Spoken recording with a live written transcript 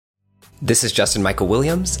This is Justin Michael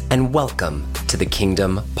Williams, and welcome to the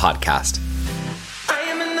Kingdom Podcast. I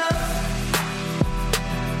am enough.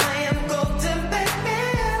 I am golden, baby.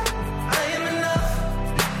 I am enough.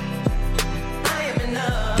 I am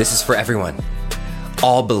enough. This is for everyone.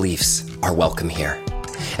 All beliefs are welcome here.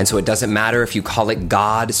 And so it doesn't matter if you call it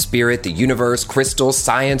God, spirit, the universe, crystals,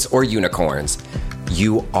 science, or unicorns.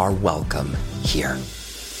 You are welcome here.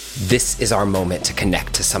 This is our moment to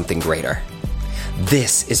connect to something greater.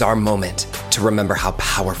 This is our moment to remember how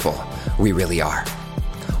powerful we really are.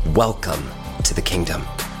 Welcome to the kingdom.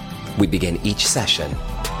 We begin each session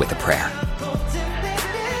with a prayer. Golden, baby.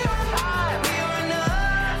 We are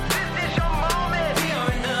enough. This is your moment. We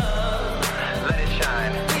are enough. Let it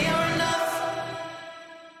shine. We are enough.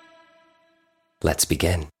 Let's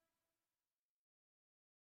begin.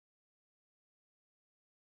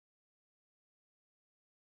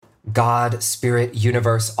 God, spirit,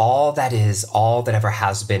 universe, all that is, all that ever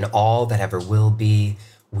has been, all that ever will be,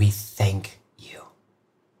 we thank you.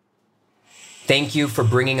 Thank you for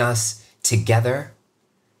bringing us together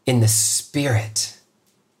in the spirit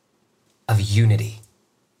of unity,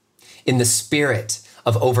 in the spirit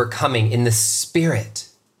of overcoming, in the spirit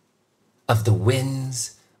of the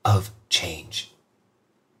winds of change.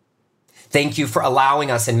 Thank you for allowing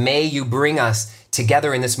us, and may you bring us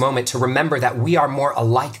together in this moment to remember that we are more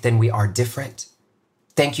alike than we are different.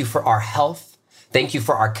 Thank you for our health. Thank you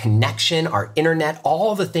for our connection, our internet,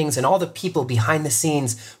 all the things and all the people behind the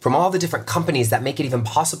scenes from all the different companies that make it even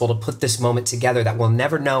possible to put this moment together that we'll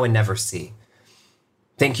never know and never see.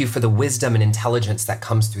 Thank you for the wisdom and intelligence that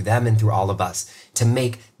comes through them and through all of us to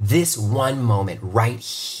make this one moment right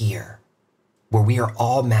here, where we are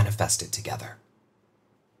all manifested together,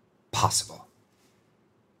 possible.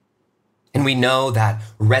 And we know that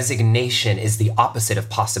resignation is the opposite of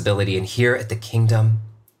possibility. And here at the kingdom,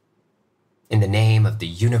 in the name of the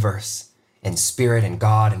universe and spirit and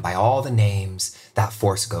God, and by all the names that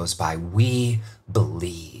force goes by, we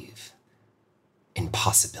believe in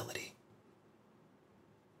possibility.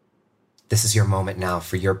 This is your moment now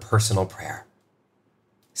for your personal prayer.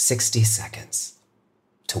 60 seconds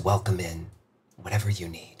to welcome in whatever you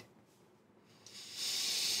need.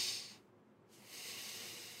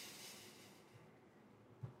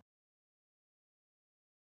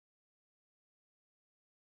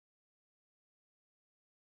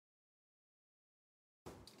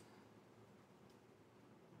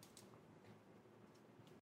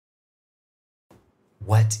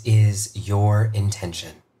 What is your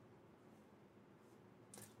intention?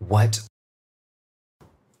 What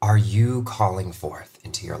are you calling forth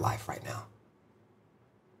into your life right now?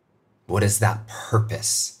 What is that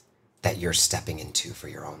purpose that you're stepping into for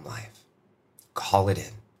your own life? Call it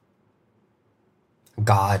in.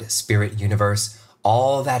 God, spirit, universe,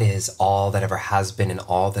 all that is, all that ever has been, and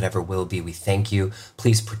all that ever will be, we thank you.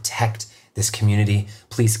 Please protect this community.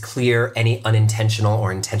 Please clear any unintentional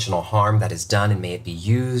or intentional harm that is done, and may it be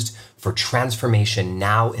used for transformation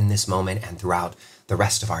now in this moment and throughout the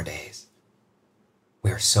rest of our days.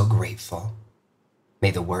 We are so grateful.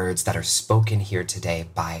 May the words that are spoken here today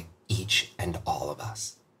by each and all of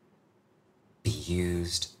us be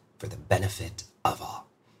used for the benefit of all.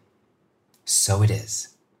 So it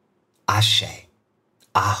is. Ashe,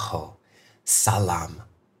 Aho, Salam,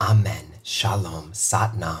 Amen, Shalom,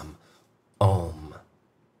 Satnam, Om.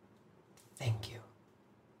 Thank you.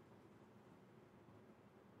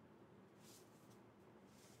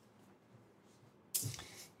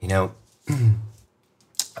 You know,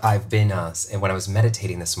 I've been, and when I was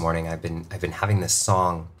meditating this morning, I've been having this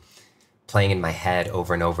song playing in my head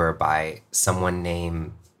over and over by someone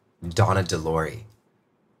named Donna DeLory.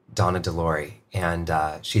 And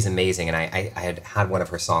she's amazing. And I had one of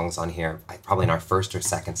her songs on here, probably in our first or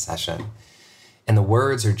second session. And the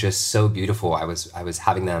words are just so beautiful. I was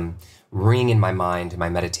having them ring in my mind in my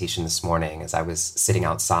meditation this morning as I was sitting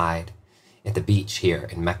outside at the beach here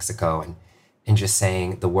in Mexico, and just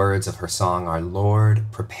saying the words of her song are,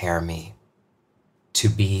 Lord, prepare me to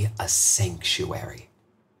be a sanctuary,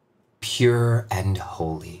 pure and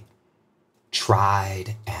holy,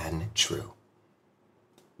 tried and true.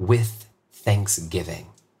 With thanksgiving,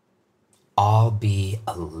 I'll be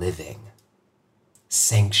a living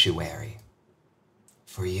sanctuary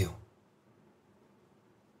for you.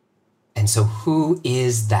 And so who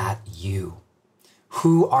is that you?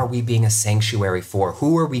 Who are we being a sanctuary for?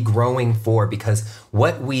 Who are we growing for? Because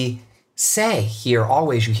what we say here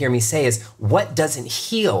always, you hear me say, is what doesn't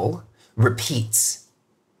heal repeats.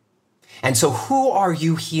 And so who are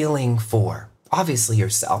you healing for? Obviously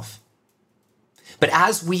yourself. But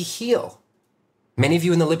as we heal, many of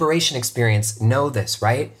you in the liberation experience know this,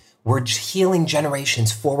 right? We're healing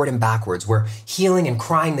generations forward and backwards. We're healing and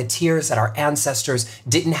crying the tears that our ancestors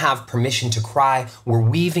didn't have permission to cry. We're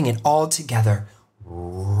weaving it all together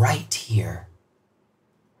right here,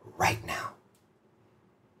 right now.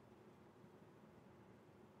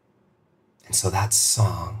 And so that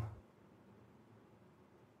song,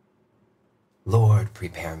 Lord,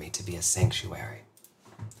 prepare me to be a sanctuary,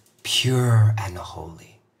 pure and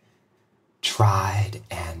holy, tried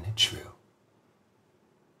and true.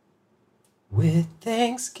 With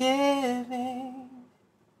thanksgiving,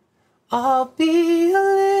 I'll be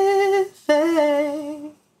a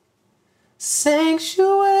living sanctuary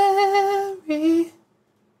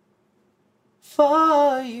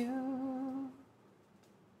for you.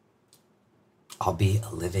 I'll be a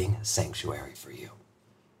living sanctuary for you.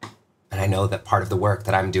 And I know that part of the work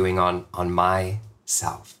that I'm doing on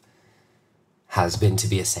myself has been to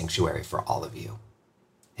be a sanctuary for all of you.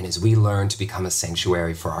 And as we learn to become a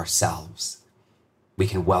sanctuary for ourselves, we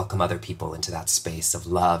can welcome other people into that space of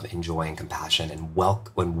love and joy and compassion and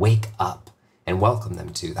wake up and welcome them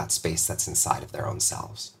to that space that's inside of their own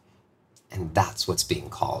selves. And that's what's being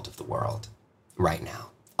called of the world right now.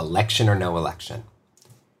 Election or no election,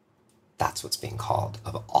 that's what's being called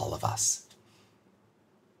of all of us.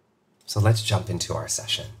 So let's jump into our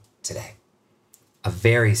session today. A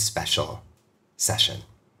very special session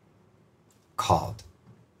called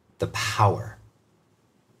The Power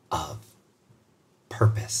of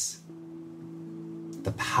Purpose.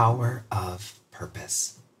 The power of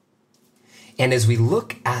purpose. And as we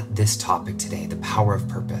look at this topic today, the power of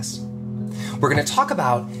purpose, we're going to talk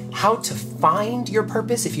about how to find your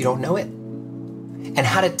purpose if you don't know it, and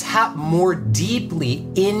how to tap more deeply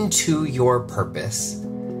into your purpose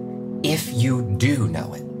if you do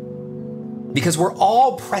know it. Because we're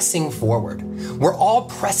all pressing forward. We're all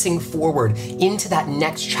pressing forward into that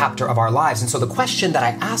next chapter of our lives. And so the question that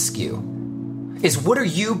I ask you is, what are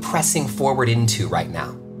you pressing forward into right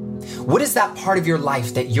now? What is that part of your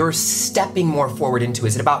life that you're stepping more forward into?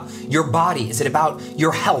 Is it about your body? Is it about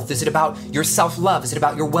your health? Is it about your self-love? Is it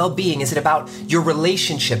about your well-being? Is it about your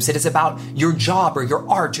relationships? Is it about your job or your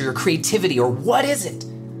art or your creativity? Or what is it?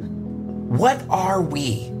 What are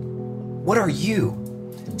we? What are you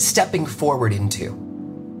stepping forward into?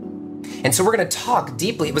 And so we're going to talk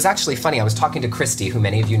deeply. It was actually funny. I was talking to Christy, who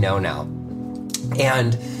many of you know now,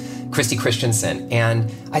 and Christy Christensen.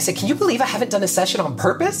 And I said, can you believe I haven't done a session on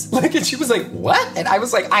purpose? And she was like, what? And I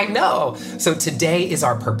was like, I know. So today is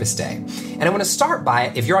our purpose day. And I want to start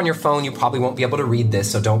by, if you're on your phone, you probably won't be able to read this.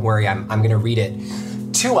 So don't worry, I'm going to read it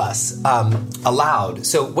to us aloud.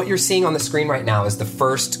 So what you're seeing on the screen right now is the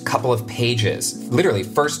first couple of pages, literally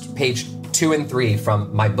first page 2 and 3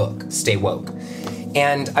 from my book, Stay Woke.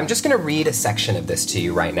 And I'm just going to read a section of this to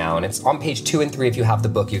you right now. And it's on page 2 and 3. If you have the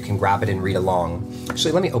book, you can grab it and read along.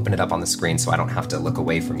 Actually, let me open it up on the screen so I don't have to look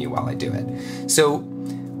away from you while I do it. So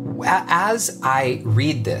as I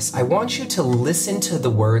read this, I want you to listen to the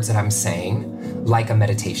words that I'm saying like a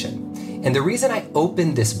meditation. And the reason I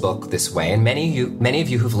opened this book this way, and many of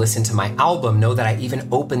you who've listened to my album know that I even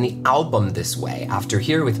opened the album this way after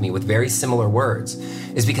Here With Me with very similar words,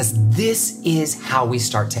 is because this is how we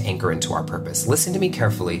start to anchor into our purpose. Listen to me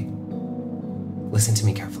carefully. Listen to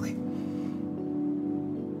me carefully.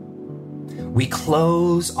 We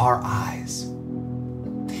close our eyes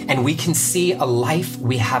and we can see a life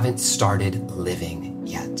we haven't started living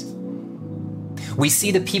yet. We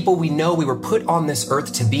see the people we know we were put on this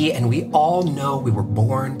earth to be, and we all know we were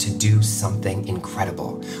born to do something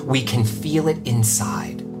incredible. We can feel it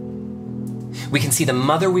inside. We can see the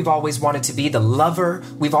mother we've always wanted to be, the lover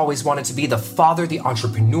we've always wanted to be, the father, the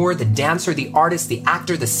entrepreneur, the dancer, the artist, the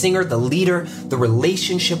actor, the singer, the leader, the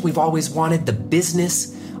relationship we've always wanted, the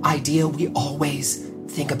business idea we always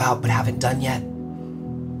think about but haven't done yet.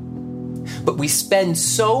 But we spend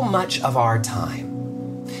so much of our time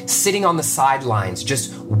sitting on the sidelines,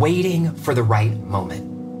 just waiting for the right moment.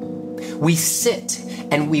 We sit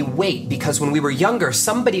and we wait because when we were younger,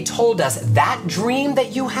 somebody told us that dream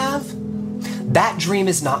that you have, that dream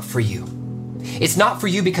is not for you. It's not for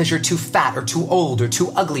you because you're too fat or too old or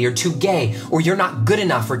too ugly or too gay, or you're not good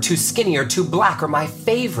enough or too skinny or too black, or my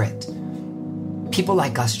favorite. People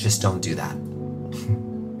like us just don't do that.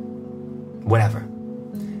 Whatever.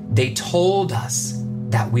 They told us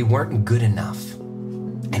that we weren't good enough.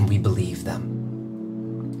 And we believe them.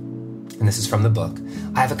 And this is from the book.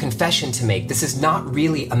 I have a confession to make. This is not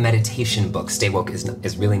really a meditation book. Stay Woke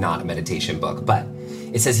is really not a meditation book, but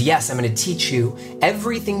it says, yes, I'm going to teach you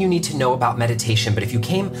everything you need to know about meditation. But if you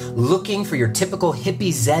came looking for your typical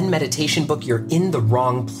hippie Zen meditation book, you're in the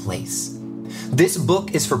wrong place. This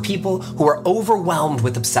book is for people who are overwhelmed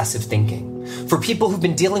with obsessive thinking, For people who've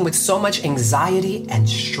been dealing with so much anxiety and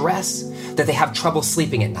stress that they have trouble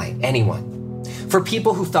sleeping at night. Anyone. For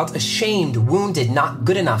people who felt ashamed, wounded, not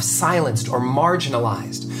good enough, silenced, or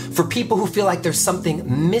marginalized. For people who feel like there's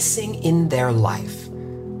something missing in their life,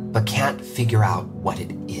 but can't figure out what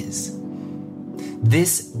it is.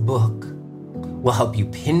 This book will help you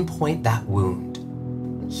pinpoint that wound,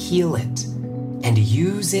 heal it, and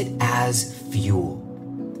use it as fuel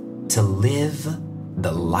to live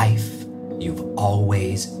the life you've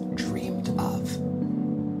always dreamed of.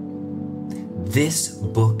 This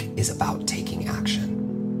book is about taking action.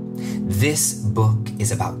 This book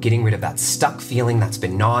is about getting rid of that stuck feeling that's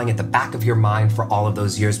been gnawing at the back of your mind for all of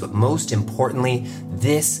those years. But most importantly,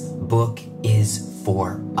 this book is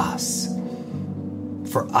for us.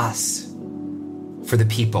 For us. For the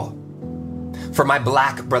people. For my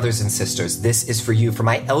Black brothers and sisters, this is for you. For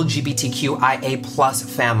my LGBTQIA plus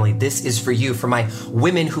family, this is for you. For my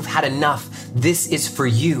women who've had enough, this is for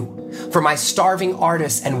you. For my starving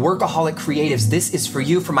artists and workaholic creatives, this is for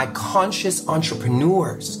you. For my conscious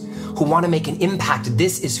entrepreneurs who want to make an impact,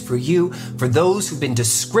 this is for you. For those who've been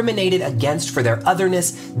discriminated against for their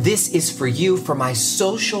otherness, this is for you. For my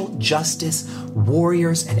social justice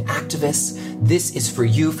warriors and activists, this is for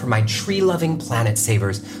you. For my tree-loving planet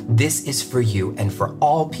savers, this is for you. And for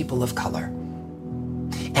all people of color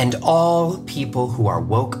and all people who are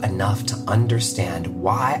woke enough to understand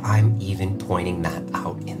why I'm even pointing that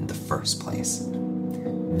out in the first place.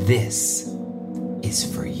 This is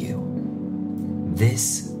for you.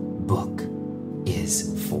 This book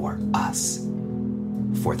is for us,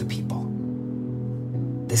 for the people.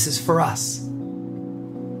 This is for us.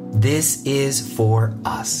 This is for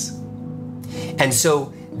us. And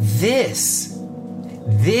so this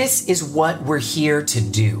is what we're here to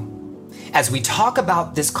do. As we talk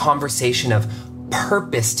about this conversation of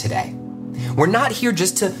purpose today, we're not here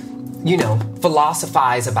just to,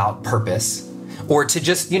 philosophize about purpose or to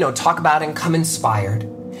just, talk about and come inspired.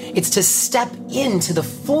 It's to step into the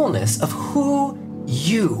fullness of who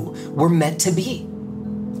you were meant to be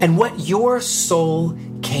and what your soul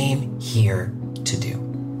came here to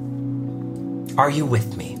do. Are you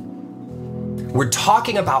with me? We're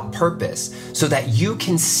talking about purpose so that you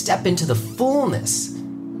can step into the fullness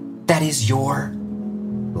that is your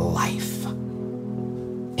life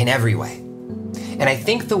in every way. And I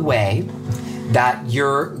think the way that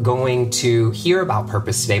you're going to hear about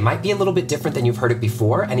purpose today might be a little bit different than you've heard it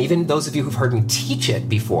before. And even those of you who've heard me teach it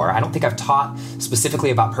before, I don't think I've taught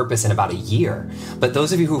specifically about purpose in about a year. But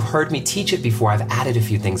those of you who've heard me teach it before, I've added a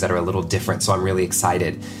few things that are a little different. So I'm really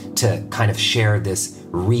excited to kind of share this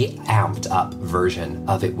reamped up version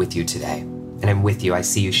of it with you today. And I'm with you. I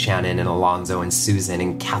see you, Shannon and Alonzo and Susan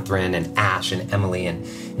and Catherine and Ash and Emily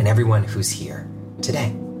and everyone who's here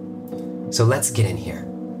today. So let's get in here.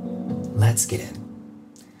 Let's get in.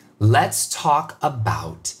 Let's talk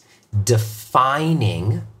about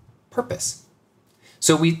defining purpose.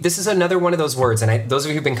 So this is another one of those words, and those of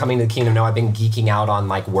you who've been coming to the kingdom know I've been geeking out on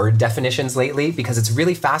word definitions lately because it's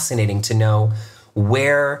really fascinating to know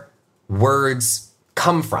where words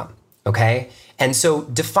come from, okay? And so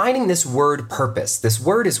defining this word purpose, this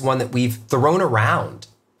word is one that we've thrown around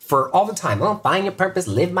for all the time. Oh, find your purpose,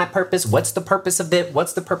 live my purpose. What's the purpose of it?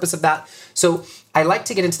 What's the purpose of that? So I like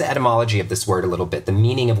to get into the etymology of this word a little bit, the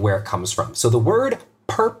meaning of where it comes from. So the word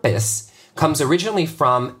purpose comes originally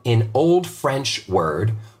from an old French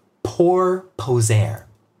word, pour poser.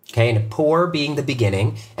 Okay, and pour being the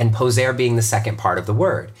beginning and poser being the second part of the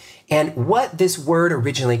word. And what this word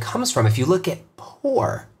originally comes from, if you look at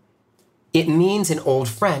pour, it means in Old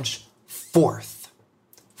French, forth.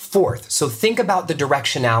 Forth. So think about the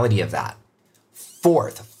directionality of that.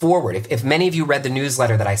 Forth, forward. If many of you read the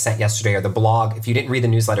newsletter that I sent yesterday or the blog, if you didn't read the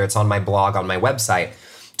newsletter, it's on my blog, on my website,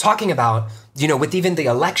 talking about, with even the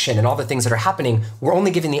election and all the things that are happening, we're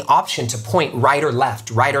only given the option to point right or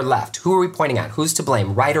left, right or left. Who are we pointing at? Who's to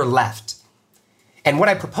blame, right or left? And what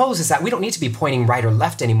I propose is that we don't need to be pointing right or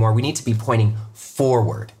left anymore. We need to be pointing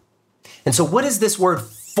forward. And so what does this word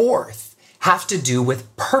forth have to do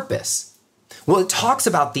with purpose? Well, it talks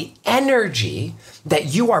about the energy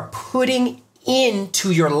that you are putting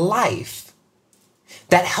into your life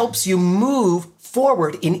that helps you move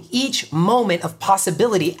forward in each moment of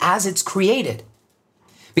possibility as it's created.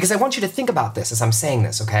 Because I want you to think about this as I'm saying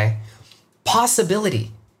this, okay?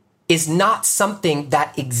 Possibility is not something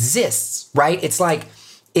that exists, right? It's like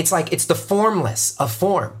it's the formless of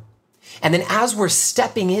form. And then as we're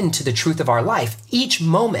stepping into the truth of our life, each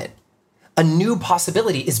moment, a new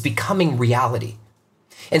possibility is becoming reality.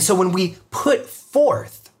 And so when we put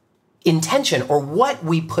forth intention, or what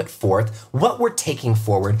we put forth, what we're taking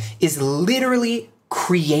forward is literally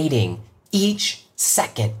creating each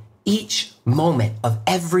second, each moment of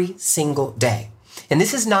every single day. And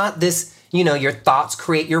this is not this, your thoughts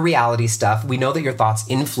create your reality stuff. We know that your thoughts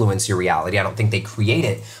influence your reality. I don't think they create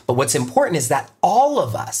it. But what's important is that all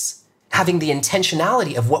of us having the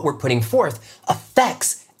intentionality of what we're putting forth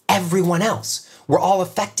affects everyone else. We're all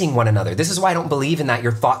affecting one another. This is why I don't believe in that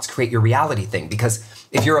your thoughts create your reality thing. Because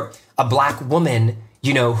if you're a Black woman,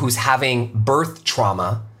 who's having birth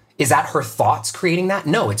trauma, is that her thoughts creating that?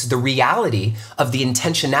 No, it's the reality of the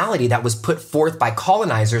intentionality that was put forth by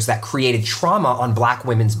colonizers that created trauma on Black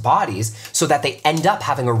women's bodies so that they end up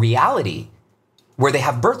having a reality where they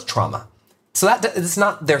have birth trauma. So it's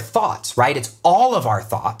not their thoughts, right? It's all of our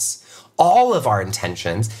thoughts, all of our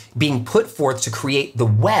intentions being put forth to create the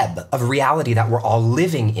web of reality that we're all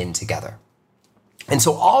living in together. And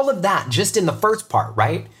so all of that just in the first part,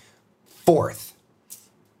 right? Forth.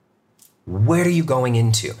 Where are you going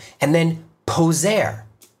into? And then poser,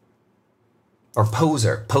 I'm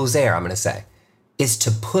going to say, is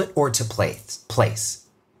to put or to place.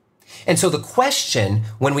 And so the question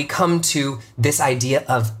when we come to this idea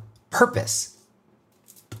of purpose,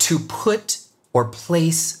 to put or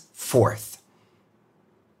place forth,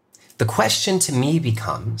 the question to me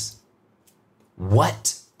becomes,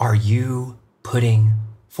 what are you putting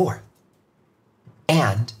forth?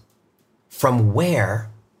 And from where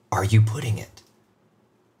are you putting it?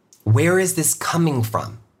 Where is this coming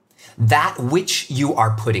from? That which you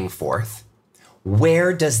are putting forth,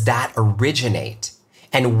 where does that originate?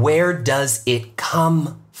 And where does it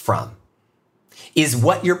come from? Is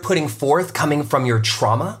what you're putting forth coming from your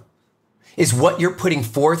trauma? Is what you're putting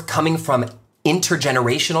forth coming from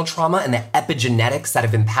intergenerational trauma and the epigenetics that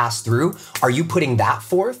have been passed through? Are you putting that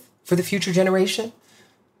forth for the future generation?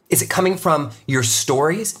 Is it coming from your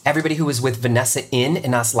stories? Everybody who was with Vanessa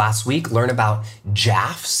and us last week learned about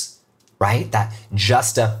JAFs, right? That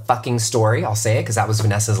just a fucking story. I'll say it because that was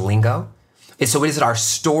Vanessa's lingo. And so is it our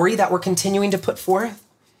story that we're continuing to put forth?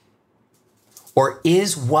 Or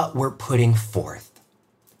is what we're putting forth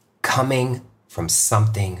coming from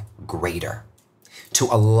something greater to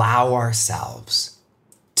allow ourselves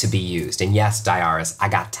to be used? And yes, Diaris, I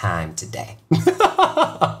got time today.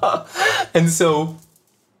 And so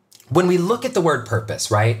when we look at the word purpose,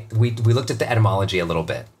 right, we looked at the etymology a little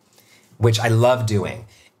bit, which I love doing.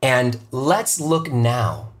 And let's look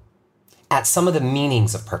now at some of the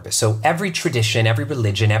meanings of purpose. So every tradition, every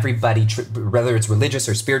religion, everybody, whether it's religious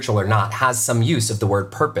or spiritual or not, has some use of the word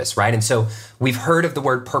purpose, right? And so we've heard of the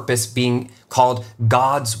word purpose being called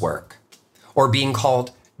God's work or being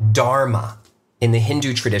called dharma. In the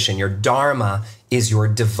Hindu tradition, your dharma is your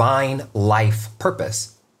divine life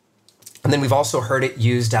purpose. And then we've also heard it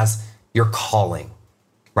used as your calling,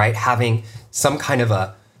 right? Having some kind of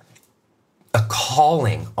a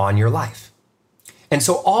calling on your life. And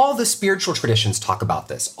so all the spiritual traditions talk about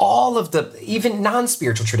this. All of the, even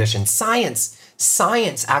non-spiritual traditions,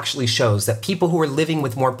 science actually shows that people who are living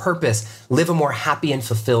with more purpose live a more happy and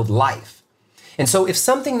fulfilled life. And so if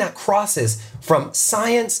something that crosses from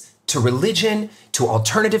science to religion to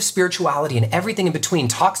alternative spirituality and everything in between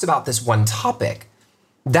talks about this one topic,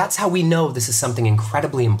 that's how we know this is something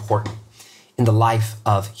incredibly important in the life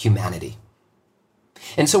of humanity.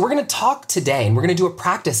 And so we're going to talk today and we're going to do a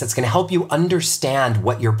practice that's going to help you understand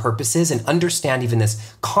what your purpose is and understand even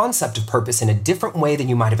this concept of purpose in a different way than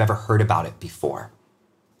you might have ever heard about it before.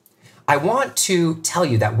 I want to tell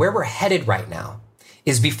you that where we're headed right now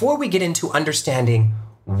is before we get into understanding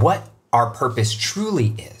what our purpose truly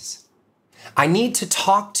is, I need to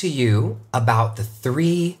talk to you about the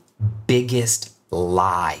three biggest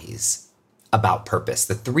lies about purpose,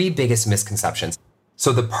 the three biggest misconceptions.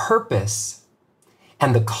 So the purpose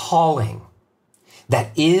and the calling that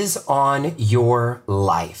is on your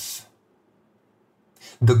life,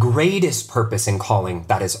 the greatest purpose and calling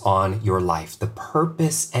that is on your life, the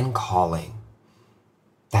purpose and calling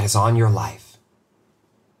that is on your life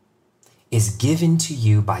is given to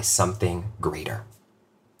you by something greater.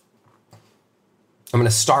 I'm going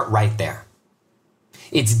to start right there.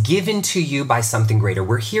 It's given to you by something greater.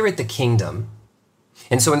 We're here at the kingdom.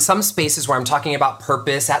 And so in some spaces where I'm talking about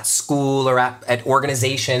purpose at school or at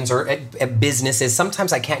organizations or at businesses,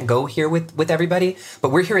 sometimes I can't go here with everybody,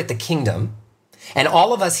 but we're here at the kingdom. And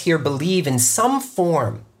all of us here believe in some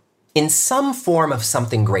form of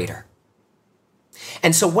something greater.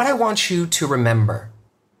 And so what I want you to remember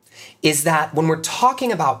is that when we're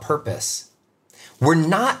talking about purpose, we're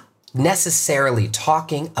not necessarily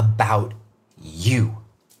talking about you.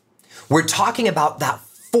 We're talking about that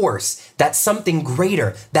force, that something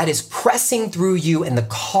greater that is pressing through you and the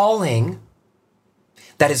calling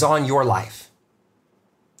that is on your life.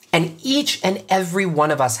 And each and every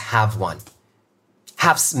one of us have one,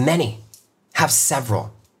 have many, have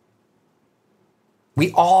several.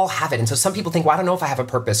 We all have it. And so some people think, well, I don't know if I have a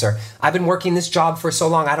purpose, or I've been working this job for so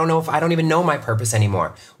long, I don't even know my purpose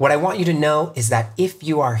anymore. What I want you to know is that if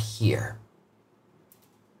you are here,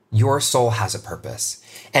 your soul has a purpose.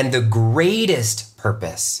 And the greatest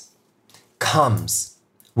purpose comes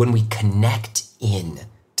when we connect in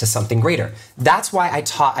to something greater. That's why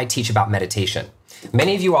I teach about meditation.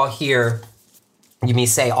 Many of you all here, you may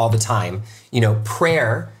say all the time,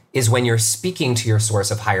 prayer is when you're speaking to your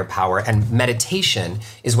source of higher power, and meditation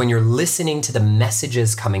is when you're listening to the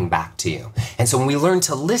messages coming back to you. And so when we learn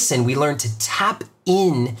to listen, we learn to tap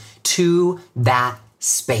in to that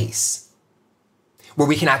space where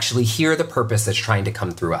we can actually hear the purpose that's trying to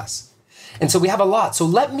come through us. And so we have a lot. So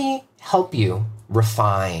let me help you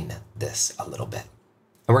refine this a little bit.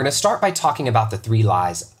 And we're going to start by talking about the 3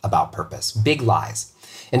 lies about purpose, big lies.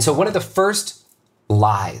 And so one of the first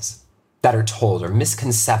lies that are told, or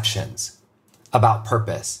misconceptions about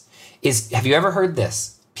purpose, is, have you ever heard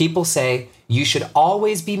this? People say you should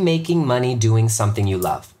always be making money doing something you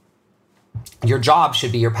love. Your job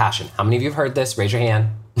should be your passion. How many of you have heard this? Raise your hand.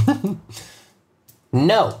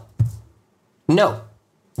 No,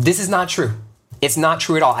 this is not true. It's not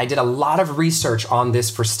true at all. I did a lot of research on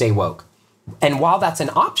this for Stay Woke. And while that's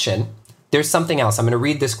an option, there's something else. I'm going to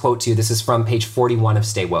read this quote to you. This is from page 41 of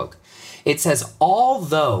Stay Woke. It says,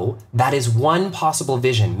 although that is one possible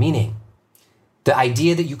vision, meaning the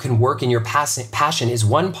idea that you can work in your passion is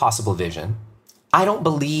one possible vision, I don't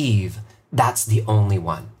believe that's the only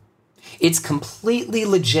one. It's completely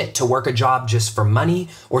legit to work a job just for money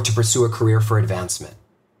or to pursue a career for advancement.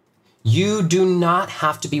 You do not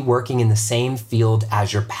have to be working in the same field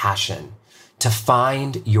as your passion to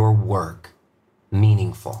find your work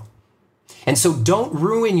meaningful. And so don't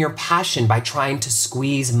ruin your passion by trying to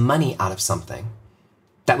squeeze money out of something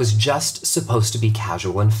that was just supposed to be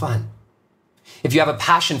casual and fun. If you have a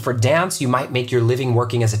passion for dance, you might make your living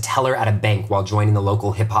working as a teller at a bank while joining the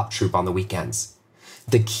local hip hop troupe on the weekends.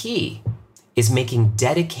 The key is making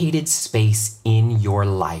dedicated space in your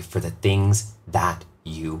life for the things that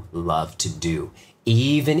you love to do,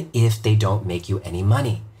 even if they don't make you any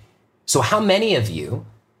money. So how many of you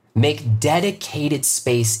make dedicated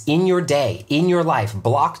space in your day, in your life,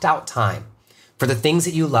 blocked out time for the things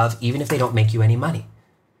that you love, even if they don't make you any money?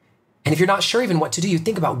 And if you're not sure even what to do, you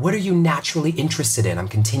think about, what are you naturally interested in? I'm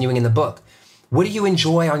continuing in the book. What do you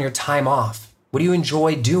enjoy on your time off? What do you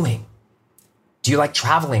enjoy doing? Do you like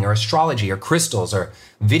traveling or astrology or crystals or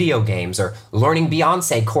video games or learning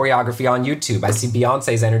Beyonce choreography on YouTube? I see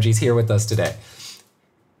Beyonce's energies here with us today.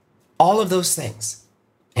 All of those things.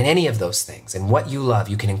 And any of those things and what you love,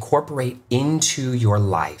 you can incorporate into your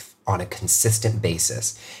life on a consistent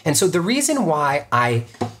basis. And so the reason why I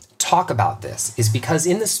talk about this is because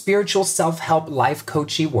in the spiritual self-help life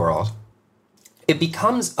coachy world, it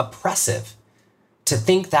becomes oppressive to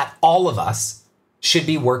think that all of us should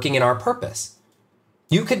be working in our purpose.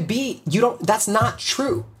 That's not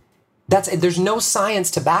true. There's no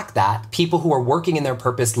science to back that. People who are working in their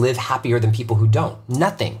purpose live happier than people who don't.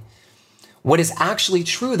 Nothing. What is actually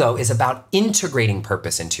true, though, is about integrating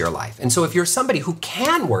purpose into your life. And so if you're somebody who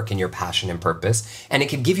can work in your passion and purpose, and it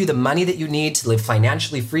can give you the money that you need to live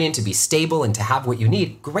financially free and to be stable and to have what you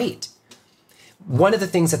need, great. One of the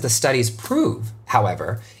things that the studies prove,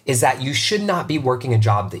 however, is that you should not be working a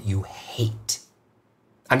job that you hate.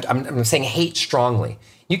 I'm saying hate strongly.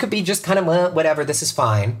 You could be just kind of, well, whatever, this is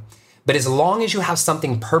fine. But as long as you have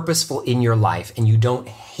something purposeful in your life and you don't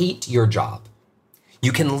hate your job,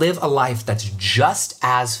 you can live a life that's just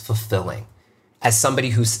as fulfilling as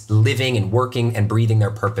somebody who's living and working and breathing their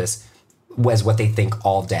purpose as what they think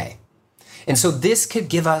all day. And so this could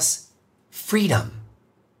give us freedom,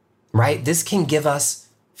 right? This can give us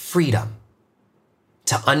freedom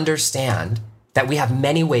to understand that we have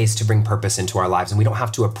many ways to bring purpose into our lives and we don't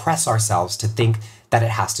have to oppress ourselves to think that it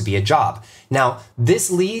has to be a job. Now, this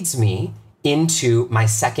leads me into my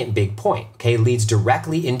second big point, okay? Leads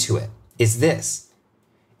directly into it, is this.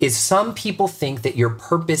 Is some people think that your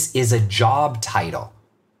purpose is a job title.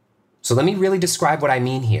 So let me really describe what I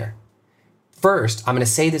mean here. First, I'm going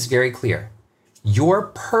to say this very clear. Your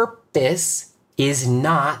purpose is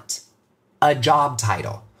not a job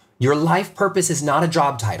title. Your life purpose is not a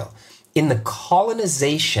job title. In the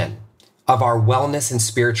colonization of our wellness and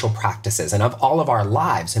spiritual practices and of all of our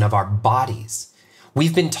lives and of our bodies,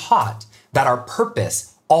 we've been taught that our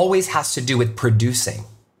purpose always has to do with producing.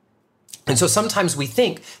 And so sometimes we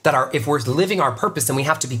think that if we're living our purpose, then we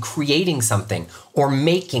have to be creating something or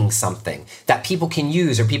making something that people can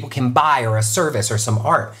use or people can buy, or a service or some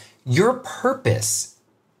art. Your purpose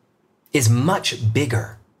is much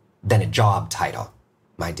bigger than a job title,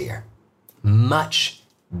 my dear. Much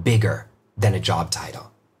bigger than a job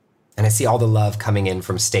title. And I see all the love coming in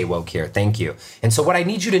from Stay Woke here. Thank you. And so what I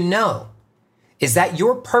need you to know is that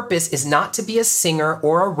your purpose is not to be a singer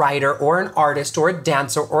or a writer or an artist or a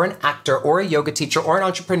dancer or an actor or a yoga teacher or an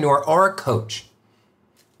entrepreneur or a coach.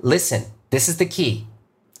 Listen, this is the key.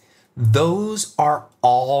 Those are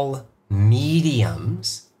all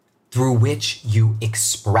mediums through which you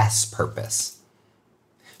express purpose.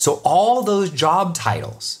 So all those job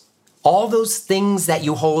titles, all those things that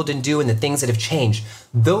you hold and do and the things that have changed,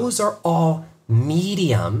 those are all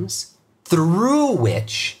mediums through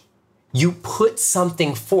which you put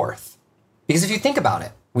something forth. Because if you think about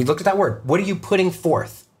it, we looked at that word. What are you putting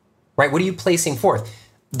forth, right? What are you placing forth?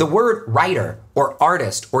 The word writer or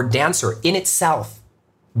artist or dancer in itself,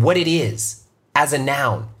 what it is as a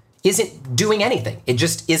noun, isn't doing anything. It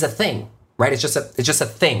just is a thing, right? It's just a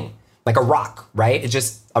thing, like a rock, right?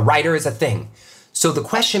 A writer is a thing. So the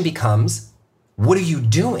question becomes, what are you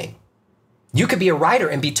doing? You could be a writer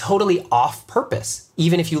and be totally off purpose,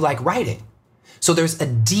 even if you like writing. So there's a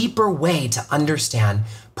deeper way to understand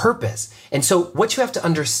purpose. And so what you have to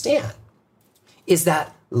understand is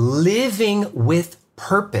that living with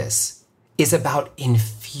purpose is about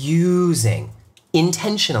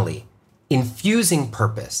intentionally infusing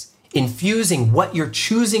purpose, infusing what you're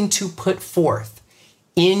choosing to put forth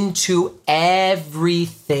into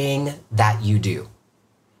everything that you do.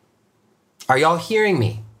 Are y'all hearing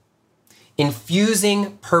me?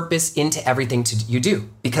 Infusing purpose into everything you do.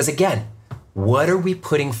 Because again, what are we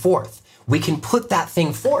putting forth? We can put that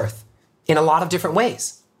thing forth in a lot of different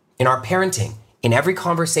ways. In our parenting, in every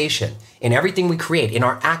conversation, in everything we create, in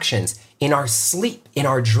our actions, in our sleep, in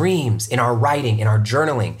our dreams, in our writing, in our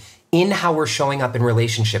journaling, in how we're showing up in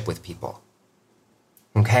relationship with people.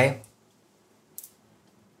 Okay?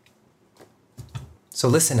 So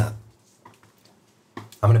listen up.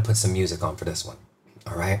 I'm going to put some music on for this one.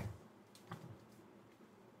 All right?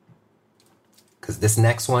 Because this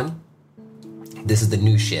next one, this is the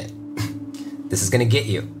new shit. This is going to get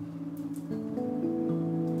you.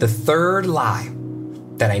 The third lie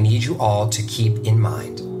that I need you all to keep in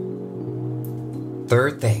mind.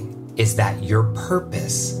 Third thing is that your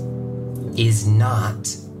purpose is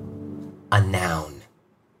not a noun.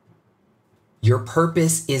 Your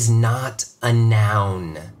purpose is not a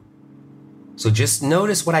noun. So just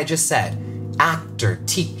notice what I just said. Actor,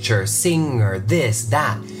 teacher, singer, this,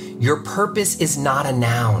 that. Your purpose is not a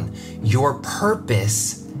noun. Your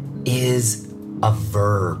purpose is a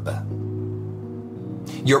verb.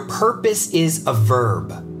 Your purpose is a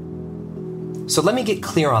verb. So let me get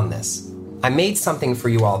clear on this. I made something for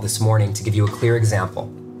you all this morning to give you a clear example.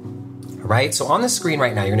 All right? So on the screen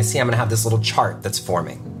right now, you're going to see I'm going to have this little chart that's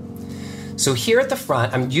forming. So here at the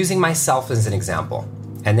front, I'm using myself as an example.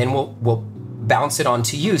 And then we'll bounce it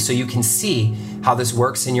onto you so you can see how this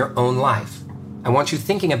works in your own life. I want you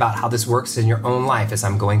thinking about how this works in your own life as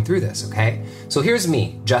I'm going through this, okay? So here's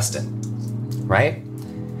me, Justin, right?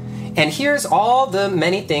 And here's all the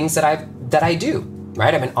many things that I do,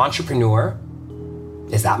 right? I'm an entrepreneur.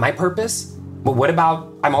 Is that my purpose? But what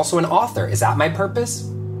about, I'm also an author. Is that my purpose?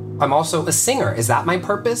 I'm also a singer. Is that my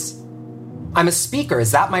purpose? I'm a speaker.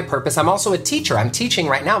 Is that my purpose? I'm also a teacher. I'm teaching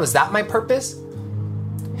right now. Is that my purpose?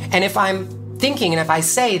 And if I'm thinking and if I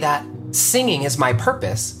say that singing is my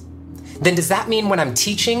purpose, then does that mean when I'm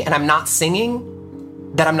teaching and I'm not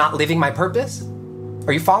singing that I'm not living my purpose?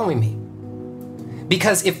 Are you following me?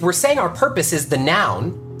 Because if we're saying our purpose is the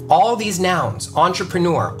noun, all these nouns,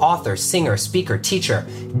 entrepreneur, author, singer, speaker, teacher,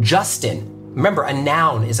 Justin, remember a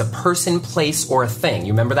noun is a person, place, or a thing.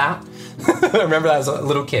 You remember that? I remember that as a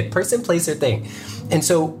little kid. Person, place, or thing. And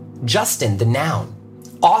so Justin, the noun,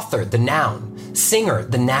 author, the noun, singer,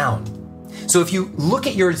 the noun. So if you look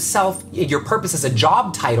at yourself, your purpose as a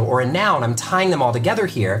job title or a noun, I'm tying them all together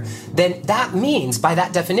here, then that means, by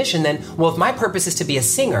that definition, then, well, if my purpose is to be a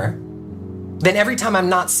singer, then every time I'm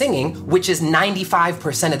not singing, which is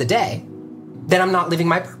 95% of the day, then I'm not living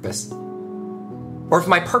my purpose. Or if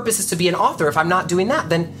my purpose is to be an author, if I'm not doing that,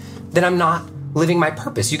 then I'm not living my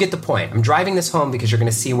purpose. You get the point. I'm driving this home because you're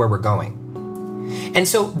going to see where we're going. And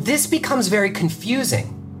so this becomes very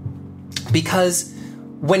confusing because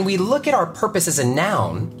when we look at our purpose as a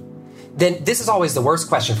noun, then this is always the worst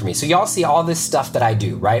question for me. So y'all see all this stuff that I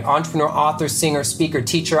do, right? Entrepreneur, author, singer, speaker,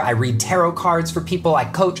 teacher. I read tarot cards for people. I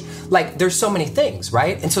coach. Like, there's so many things,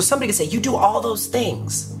 right? And so somebody can say, you do all those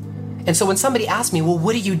things. And so when somebody asks me, well,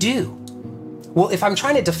 what do you do? Well, if I'm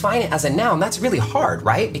trying to define it as a noun, that's really hard,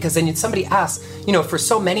 right? Because then somebody asks, for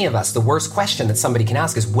so many of us, the worst question that somebody can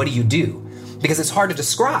ask is, what do you do? Because it's hard to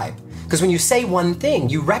describe. Because when you say one thing,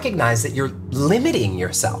 you recognize that you're limiting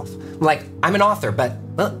yourself. Like, I'm an author, but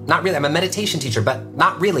not really. I'm a meditation teacher, but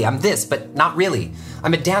not really. I'm this, but not really.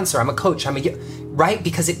 I'm a dancer, I'm a coach, right?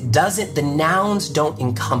 Because the nouns don't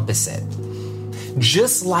encompass it.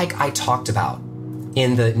 Just like I talked about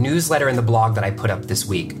in the newsletter and the blog that I put up this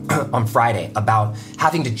week on Friday about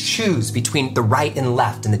having to choose between the right and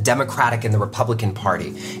left and the Democratic and the Republican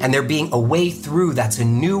Party, and there being a way through that's a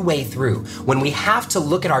new way through. When we have to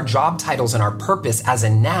look at our job titles and our purpose as a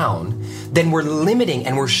noun, then we're limiting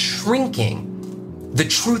and we're shrinking the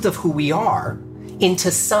truth of who we are into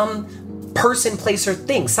some person, place, or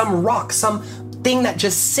thing, some rock, some thing that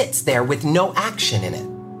just sits there with no action in it.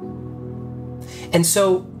 And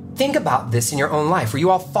so think about this in your own life. Are you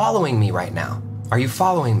all following me right now? Are you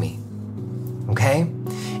following me? Okay?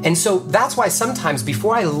 And so that's why sometimes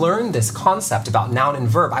before I learned this concept about noun and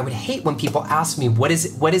verb, I would hate when people ask me, what is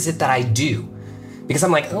it that I do? Because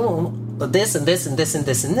I'm like, oh, this and this and this and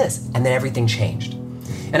this and this. And then everything changed.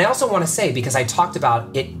 And I also want to say, because I talked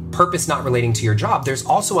about it, purpose not relating to your job, there's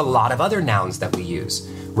also a lot of other nouns that we use,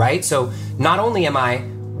 right? So not only am I,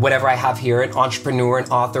 whatever I have here, an entrepreneur, an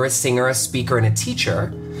author, a singer, a speaker, and a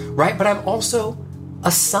teacher, right? But I'm also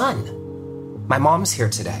a son. My mom's here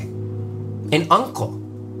today. An uncle,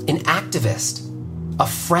 an activist, a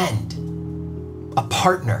friend, a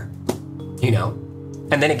partner,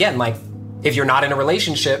 And then again, like, if you're not in a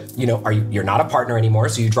relationship, you're not a partner anymore,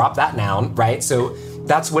 so you drop that noun, right? So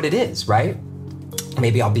that's what it is, right?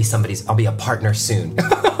 Maybe I'll be a partner soon.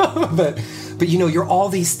 but you're all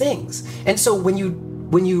these things. And so when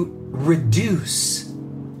you reduce,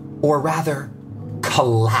 or rather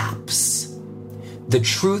collapse, the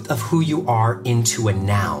truth of who you are into a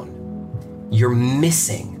noun, you're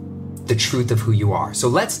missing the truth of who you are. So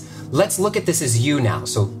let's look at this as you now.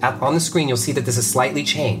 So on the screen, you'll see that this is slightly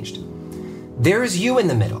changed. There's you in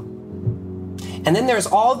the middle. And then there's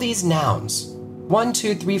all these nouns. 1,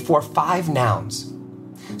 2, 3, 4, 5 nouns.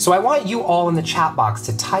 So I want you all in the chat box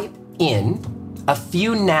to type in a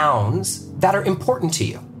few nouns that are important to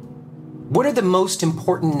you. What are the most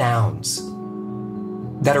important nouns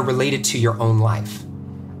that are related to your own life?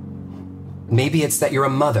 Maybe it's that you're a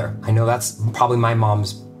mother. I know that's probably my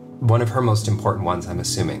mom's, one of her most important ones, I'm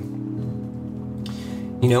assuming.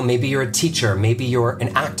 Maybe you're a teacher, maybe you're an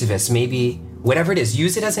activist, maybe whatever it is,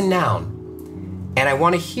 use it as a noun. And I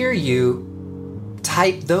want to hear you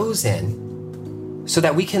type those in so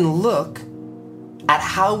that we can look at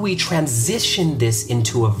how we transition this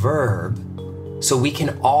into a verb so we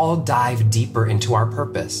can all dive deeper into our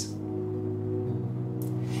purpose.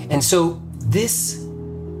 And so this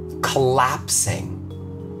collapsing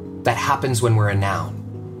that happens when we're a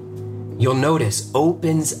noun, you'll notice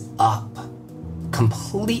opens up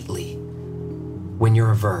completely when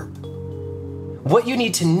you're a verb. What you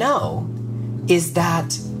need to know is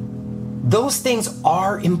that those things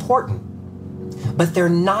are important, but they're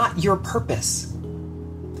not your purpose.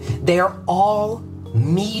 They are all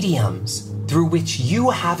mediums through which you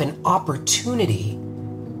have an opportunity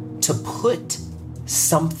to put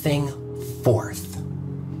something forth.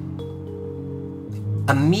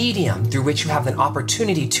 A medium through which you have an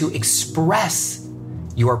opportunity to express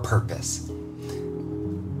your purpose.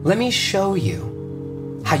 Let me show you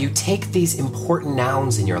how you take these important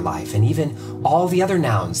nouns in your life and even all the other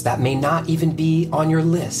nouns that may not even be on your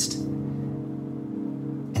list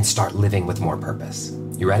and start living with more purpose.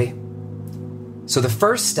 You ready? So the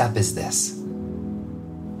first step is this.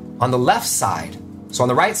 On the left side, so on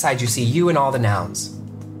the right side, you see you and all the nouns.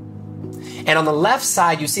 And on the left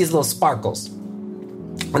side, you see these little sparkles.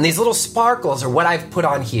 And these little sparkles are what I've put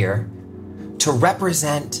on here to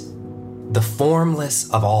represent the formless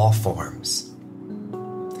of all forms.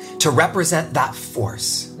 To represent that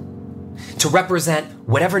force. To represent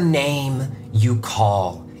whatever name you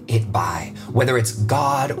call it by, whether it's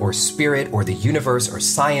God or spirit or the universe or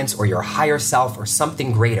science or your higher self or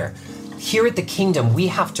something greater. Here at the Kingdom, we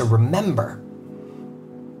have to remember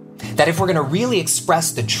that if we're going to really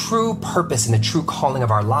express the true purpose and the true calling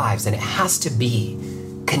of our lives, then it has to be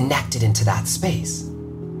connected into that space.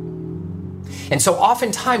 And so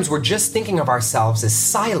oftentimes we're just thinking of ourselves as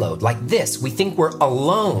siloed like this. We think we're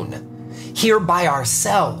alone here by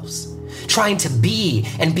ourselves, trying to be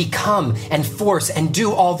and become and force and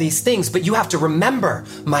do all these things. But you have to remember,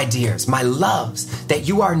 my dears, my loves, that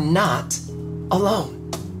you are not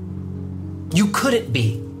alone. You couldn't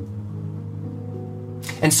be.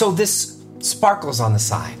 And so this sparkles on the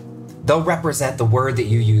side. They'll represent the word that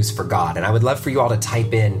you use for God. And I would love for you all to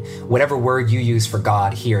type in whatever word you use for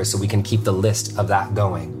God here so we can keep the list of that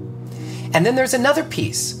going. And then there's another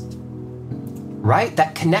piece, right,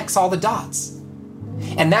 that connects all the dots.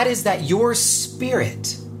 And that is that your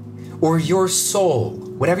spirit or your soul,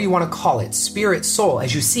 whatever you want to call it, spirit, soul,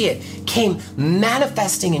 as you see it, came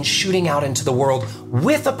manifesting and shooting out into the world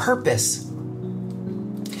with a purpose.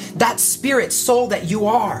 That spirit, soul that you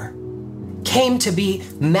are came to be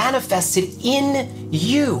manifested in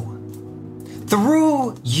you,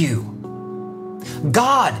 through you.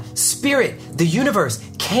 God, spirit, the universe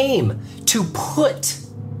came to put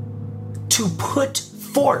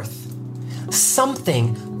forth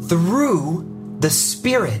something through the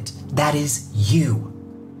spirit that is you.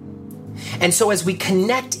 And so as we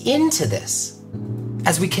connect into this,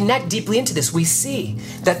 as we connect deeply into this, we see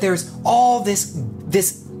that there's all this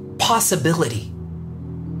possibility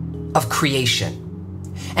of creation.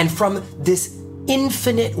 And from this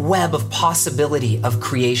infinite web of possibility of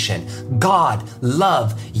creation, God,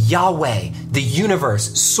 love, Yahweh, the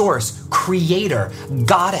universe, source, creator,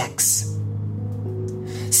 Godex,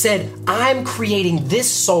 said, I'm creating this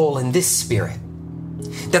soul and this spirit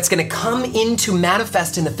that's going to come into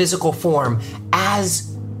manifest in the physical form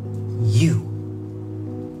as you.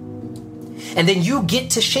 And then you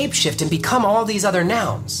get to shapeshift and become all these other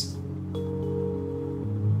nouns.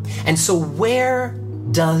 And so where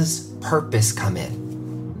does purpose come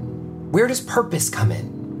in? Where does purpose come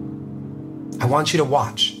in? I want you to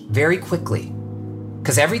watch very quickly,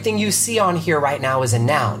 because everything you see on here right now is a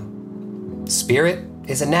noun. Spirit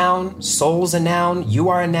is a noun, soul's a noun, you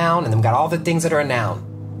are a noun, and then we've got all the things that are a noun.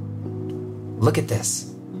 Look at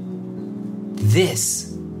this.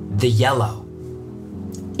 This, the yellow,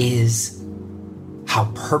 is how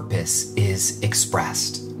purpose is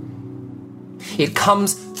expressed. It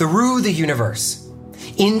comes through the universe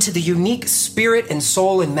into the unique spirit and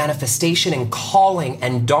soul and manifestation and calling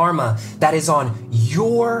and dharma that is on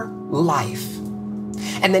your life,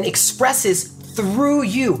 and then expresses through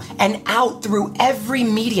you and out through every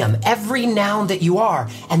medium, every noun that you are.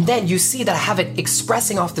 And then you see that I have it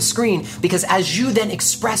expressing off the screen, because as you then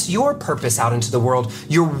express your purpose out into the world,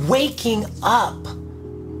 you're waking up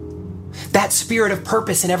that spirit of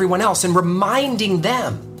purpose in everyone else and reminding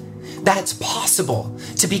them that it's possible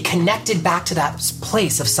to be connected back to that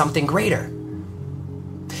place of something greater.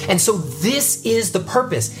 And so this is the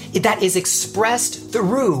purpose that is expressed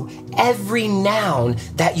through every noun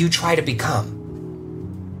that you try to become.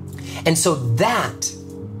 And so that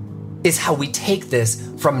is how we take this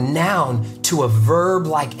from noun to a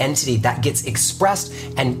verb-like entity that gets expressed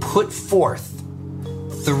and put forth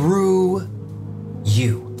through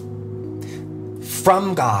you.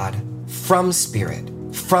 From God, from spirit,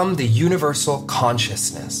 from the universal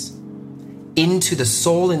consciousness, into the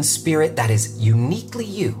soul and spirit that is uniquely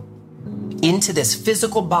you, into this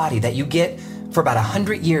physical body that you get for about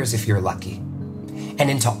 100 years if you're lucky, and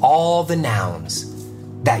into all the nouns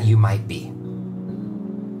that you might be.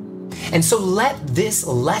 And so let this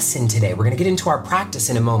lesson today, we're going to get into our practice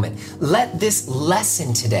in a moment, let this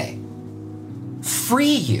lesson today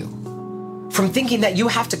free you from thinking that you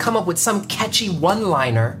have to come up with some catchy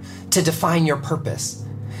one-liner to define your purpose,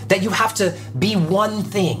 that you have to be one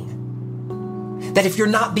thing, that if you're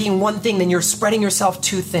not being one thing, then you're spreading yourself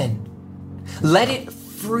too thin. Let it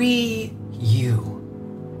free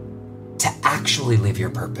you to actually live your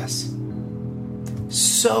purpose.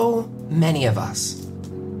 So many of us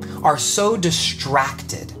are so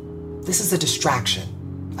distracted. This is a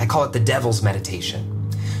distraction. I call it the devil's meditation.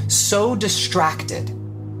 So distracted,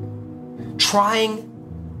 trying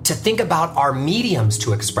to think about our mediums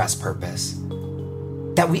to express purpose,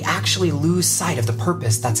 that we actually lose sight of the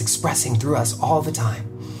purpose that's expressing through us all the time.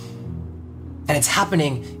 And it's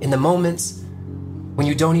happening in the moments when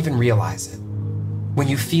you don't even realize it, when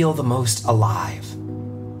you feel the most alive,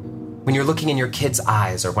 when you're looking in your kid's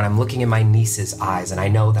eyes, or when I'm looking in my niece's eyes and I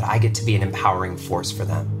know that I get to be an empowering force for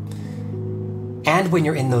them. And when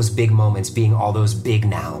you're in those big moments, being all those big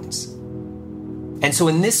nouns. And so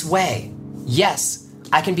in this way, yes,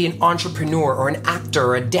 I can be an entrepreneur or an actor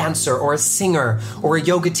or a dancer or a singer or a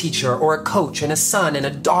yoga teacher or a coach and a son and a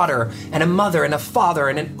daughter and a mother and a father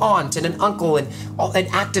and an aunt and an uncle and an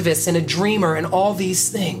activist and a dreamer and all these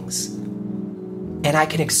things. And I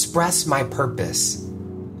can express my purpose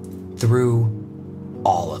through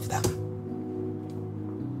all of them.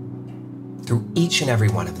 Through each and every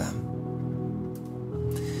one of them.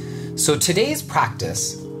 So today's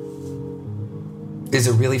practice is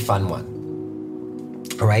a really fun one.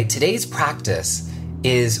 All right, today's practice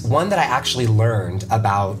is one that I actually learned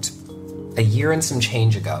about a year and some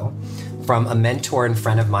change ago from a mentor and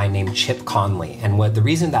friend of mine named Chip Conley. And the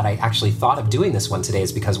reason that I actually thought of doing this one today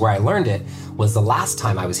is because where I learned it was the last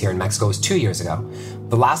time I was here in Mexico. It was 2 years ago.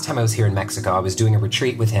 The last time I was here in Mexico, I was doing a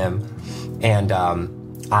retreat with him, and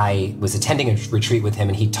I was attending a retreat with him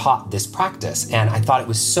and he taught this practice. And I thought it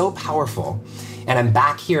was so powerful. And I'm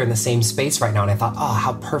back here in the same space right now. And I thought, oh,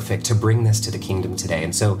 how perfect to bring this to the kingdom today.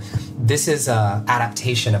 And so this is an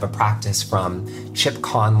adaptation of a practice from Chip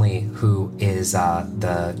Conley, who is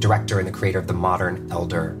the director and the creator of the Modern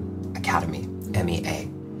Elder Academy, MEA.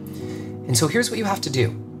 And so here's what you have to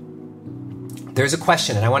do. There's a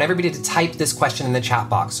question, and I want everybody to type this question in the chat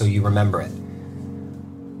box so you remember it.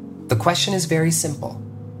 The question is very simple.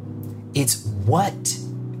 It's, what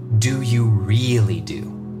do you really do?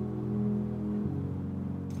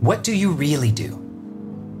 What do you really do?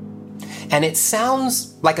 And it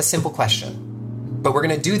sounds like a simple question, but we're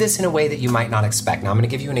going to do this in a way that you might not expect. Now, I'm going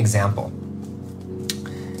to give you an example.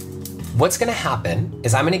 What's going to happen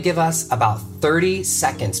is I'm going to give us about 30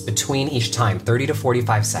 seconds between each time, 30 to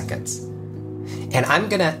 45 seconds. And I'm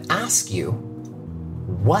going to ask you,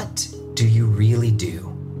 what do you really do?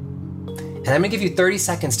 And I'm going to give you 30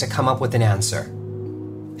 seconds to come up with an answer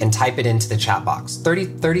and type it into the chat box.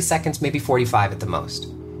 30 seconds, maybe 45 at the most.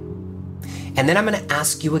 And then I'm going to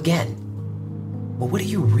ask you again, well, what do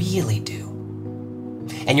you really do?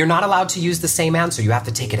 And you're not allowed to use the same answer. You have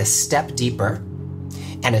to take it a step deeper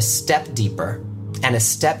and a step deeper and a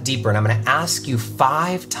step deeper. And I'm going to ask you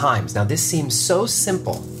 5 times. Now, this seems so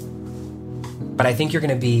simple, but I think you're going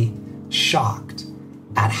to be shocked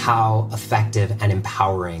at how effective and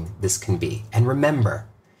empowering this can be. And remember,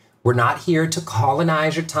 we're not here to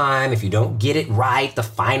colonize your time. If you don't get it right, the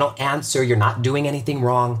final answer, you're not doing anything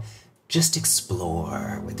wrong. Just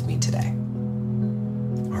explore with me today.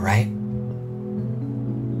 All right?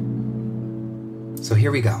 So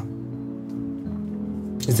here we go.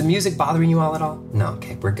 Is the music bothering you all at all? No,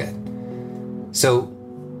 okay, we're good. So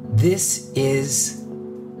this is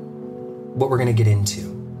what we're going to get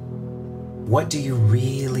into. What do you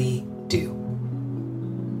really do?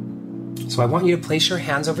 So I want you to place your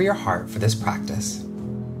hands over your heart for this practice.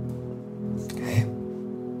 Okay?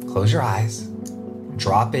 Close your eyes.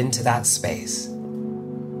 Drop into that space.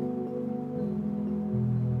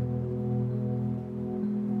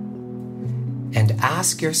 And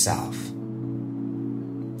ask yourself,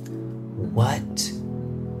 what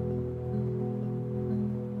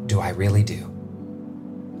do I really do?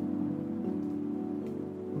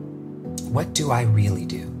 What do I really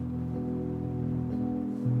do?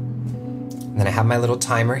 And then I have my little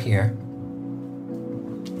timer here.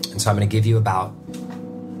 And so I'm going to give you about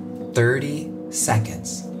 30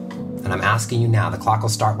 seconds. And I'm asking you now, the clock will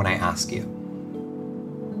start when I ask you,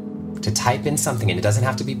 to type in something, and it doesn't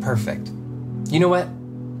have to be perfect. You know what?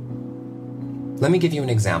 Let me give you an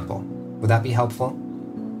example. Would that be helpful?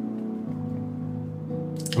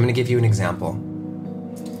 I'm going to give you an example.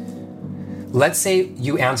 Let's say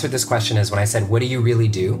you answered this question as when I said, what do you really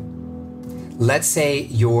do? Let's say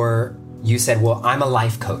you said, well, I'm a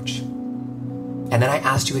life coach. And then I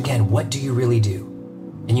asked you again, what do you really do?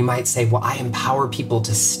 And you might say, well, I empower people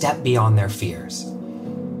to step beyond their fears.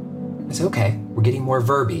 I say, okay, we're getting more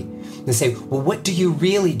verby. They say, well, what do you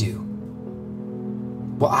really do?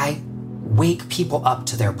 Well, I wake people up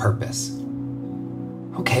to their purpose.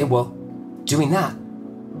 Okay, well, doing that,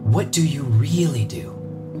 what do you really do?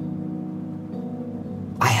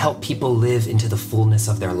 I help people live into the fullness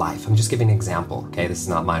of their life. I'm just giving an example, okay? This is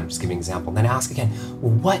not mine, I'm just giving an example. Then ask again,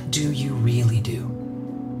 well, what do you really do?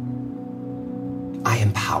 I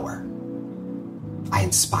empower. I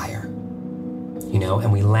inspire.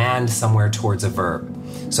 And we land somewhere towards a verb.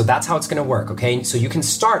 So that's how it's going to work, okay? So you can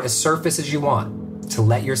start as surface as you want to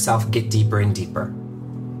let yourself get deeper and deeper.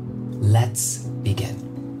 Let's begin.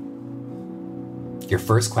 Your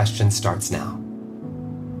first question starts now.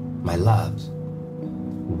 My loves,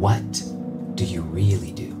 what do you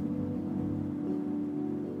really do?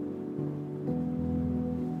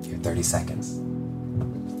 Your 30 seconds.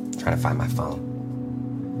 I'm trying to find my phone.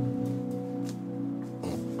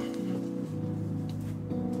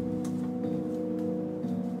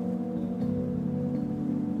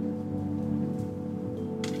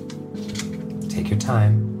 Take your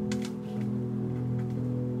time.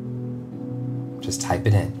 Just type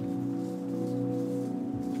it in.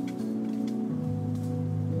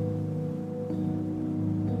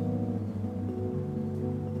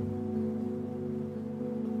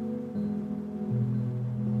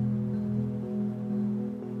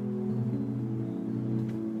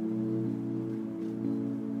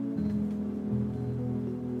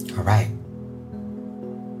 All right.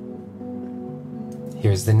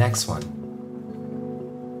 Here's the next one.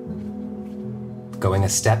 Going a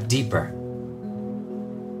step deeper.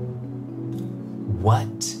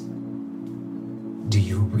 What do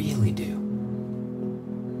you really do?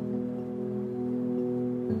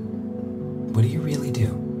 What do you really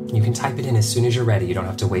do? You can type it in as soon as you're ready. You don't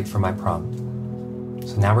have to wait for my prompt.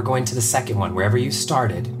 So now we're going to the second one. Wherever you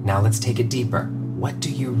started, now let's take it deeper. What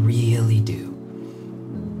do you really do?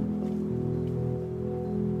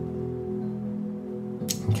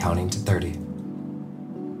 I'm counting to 30.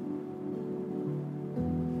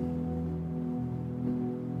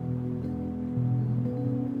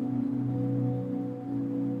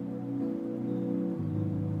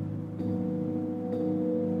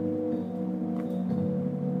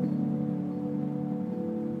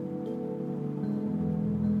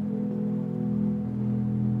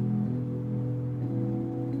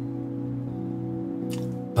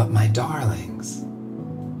 But my darlings,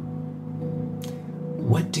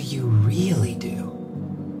 what do you really do?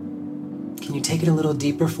 Can you take it a little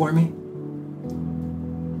deeper for me?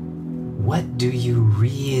 What do you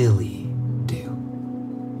really do?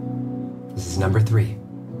 This is number 3.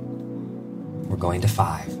 We're going to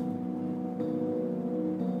 5.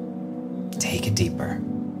 Take it deeper.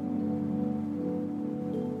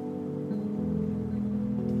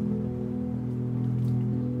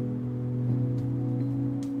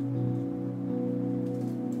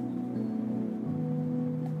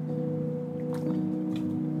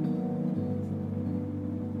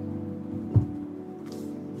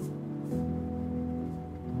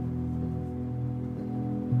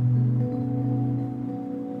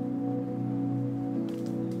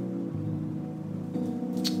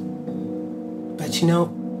 But you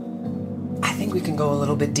know, I think we can go a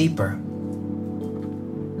little bit deeper.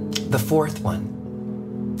 The 4th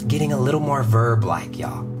one, getting a little more verb-like,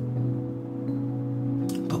 y'all.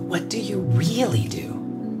 But what do you really do?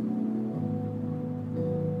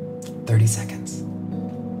 30 seconds.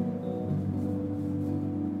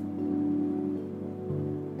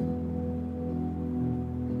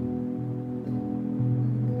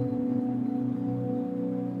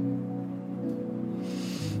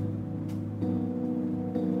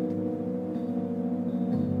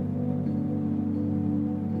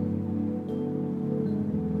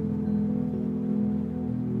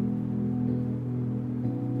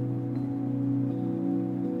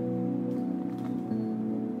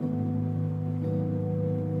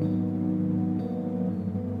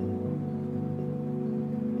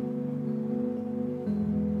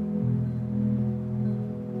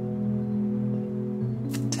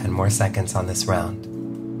 More seconds on this round.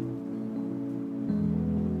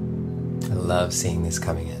 I love seeing this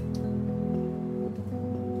coming in.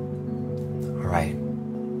 All right,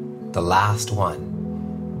 the last one.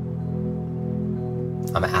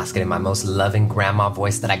 I'm gonna ask it in my most loving grandma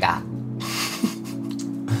voice that I got.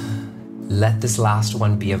 Let this last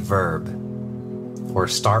one be a verb, or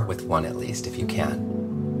start with one at least if you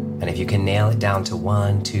can. And if you can nail it down to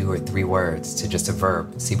 1, 2, or 3 words to just a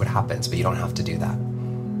verb, see what happens, but you don't have to do that.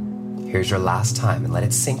 Here's your last time, and let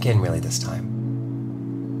it sink in really this time.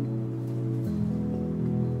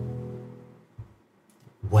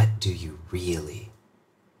 What do you really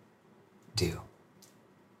do?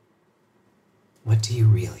 What do you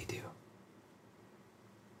really do?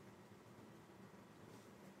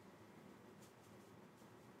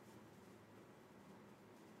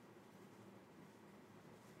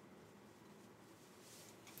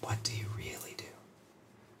 What do you really do?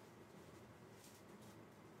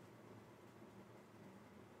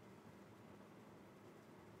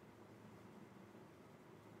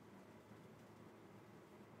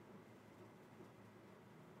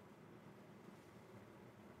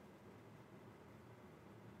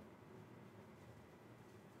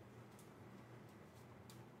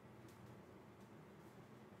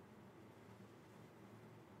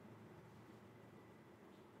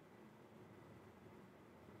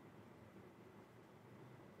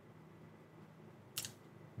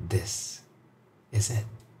 This is it.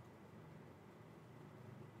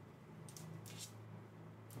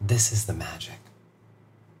 This is the magic.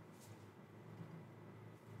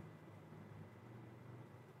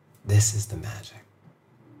 This is the magic.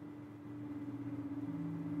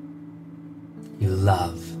 You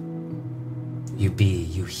love. You be.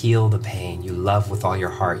 You heal the pain. You love with all your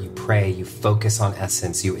heart. You pray. You focus on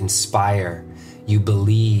essence. You inspire. You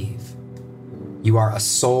believe. You are a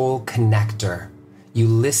soul connector. You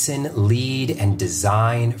listen, lead, and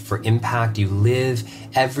design for impact. You live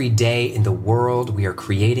every day in the world we are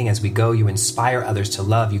creating as we go. You inspire others to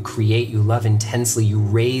love. You create, you love intensely. You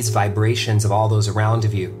raise vibrations of all those around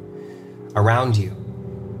you.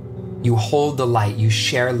 You hold the light. You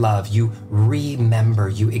share love. You remember.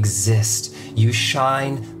 You exist. You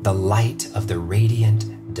shine the light of the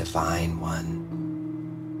radiant divine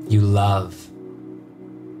one. You love.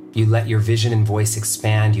 You let your vision and voice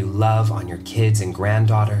expand. You love on your kids and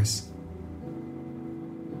granddaughters.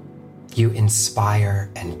 You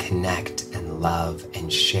inspire and connect and love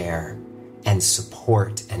and share and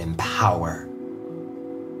support and empower.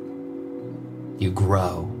 You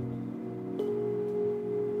grow.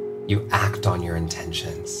 You act on your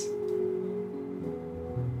intentions.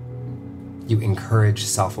 You encourage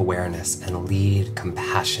self-awareness and lead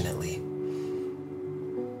compassionately.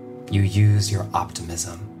 You use your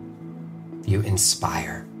optimism. You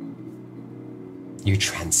inspire. You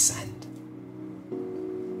transcend.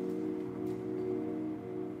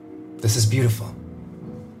 This is beautiful.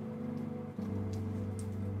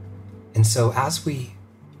 And so as we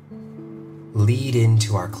lead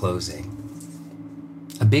into our closing,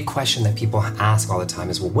 a big question that people ask all the time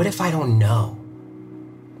is, well, what if I don't know?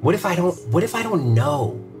 What if I don't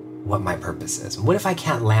know what my purpose is? What if I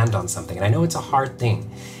can't land on something? And I know it's a hard thing.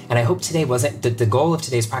 And I hope today wasn't, the goal of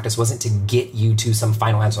today's practice wasn't to get you to some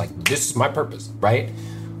final answer like, this is my purpose, right?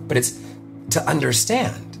 But it's to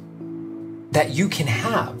understand that you can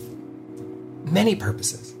have many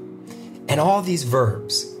purposes and all these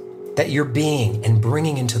verbs that you're being and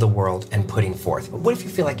bringing into the world and putting forth. But what if you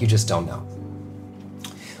feel like you just don't know?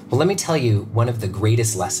 Well, let me tell you one of the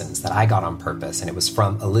greatest lessons that I got on purpose, and it was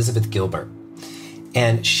from Elizabeth Gilbert.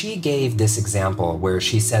 And she gave this example where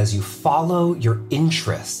she says, you follow your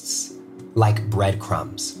interests like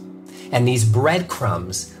breadcrumbs. And these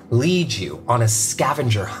breadcrumbs lead you on a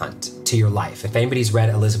scavenger hunt to your life. If anybody's read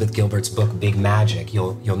Elizabeth Gilbert's book, Big Magic,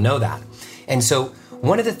 you'll know that. And so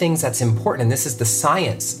one of the things that's important, and this is the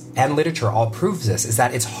science and literature all proves this, is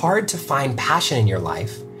that it's hard to find passion in your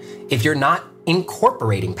life if you're not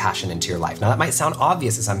incorporating passion into your life. Now that might sound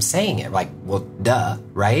obvious as I'm saying it, like, well, duh,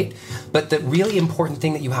 right? But the really important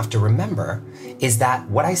thing that you have to remember is that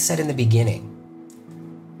what I said in the beginning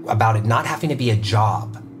about it not having to be a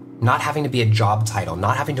job, not having to be a job title,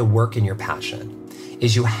 not having to work in your passion,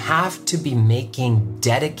 is you have to be making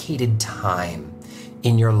dedicated time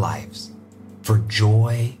in your lives for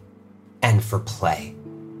joy and for play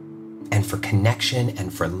and for connection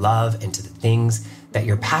and for love and to the things that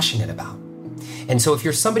you're passionate about. And so if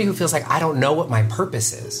you're somebody who feels like, I don't know what my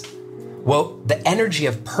purpose is, well, the energy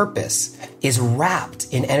of purpose is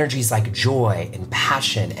wrapped in energies like joy and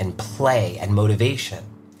passion and play and motivation.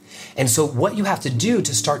 And so what you have to do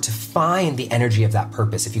to start to find the energy of that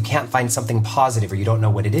purpose, if you can't find something positive or you don't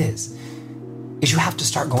know what it is you have to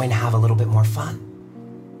start going to have a little bit more fun.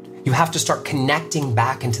 You have to start connecting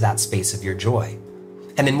back into that space of your joy.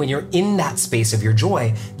 And then when you're in that space of your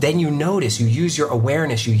joy, then you notice, you use your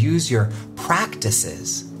awareness, you use your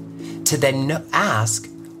practices to then ask,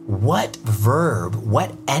 what verb,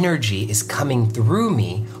 what energy is coming through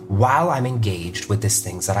me while I'm engaged with these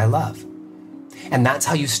things that I love? And that's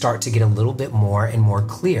how you start to get a little bit more and more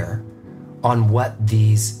clear on what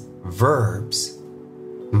these verbs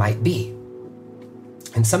might be.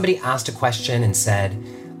 And somebody asked a question and said,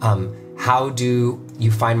 how do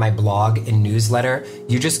you find my blog and newsletter?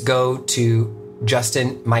 You just go to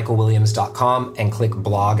justinmichaelwilliams.com and click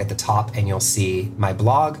blog at the top and you'll see my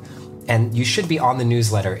blog. And you should be on the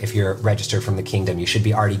newsletter if you're registered from the Kingdom. You should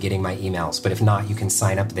be already getting my emails, but if not, you can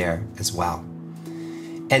sign up there as well.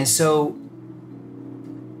 And so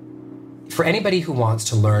for anybody who wants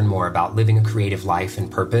to learn more about living a creative life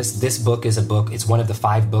and purpose, this book is a book. It's one of the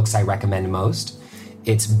 5 books I recommend most.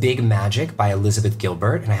 It's Big Magic by Elizabeth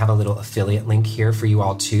Gilbert, and I have a little affiliate link here for you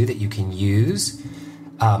all too that you can use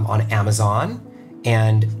on Amazon.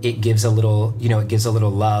 And it gives a little,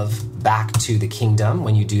 love back to the Kingdom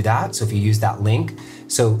when you do that. So if you use that link,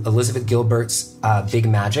 so Elizabeth Gilbert's Big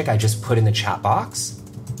Magic, I just put in the chat box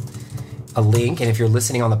a link, and if you're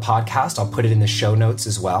listening on the podcast, I'll put it in the show notes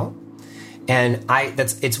as well. And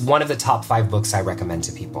it's one of the top 5 books I recommend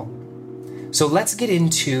to people. So let's get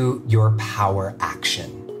into your power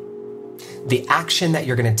action. The action that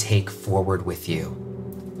you're going to take forward with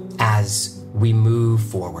you as we move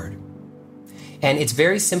forward. And it's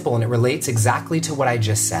very simple and it relates exactly to what I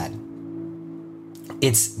just said.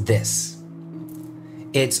 It's this.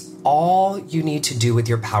 It's all you need to do with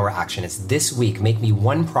your power action. It's this week. Make me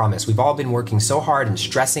one promise. We've all been working so hard and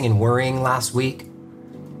stressing and worrying last week.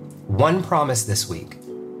 One promise this week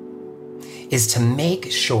is to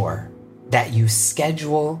make sure that you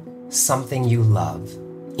schedule something you love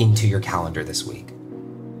into your calendar this week.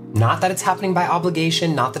 Not that it's happening by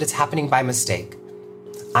obligation, not that it's happening by mistake.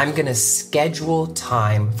 I'm gonna schedule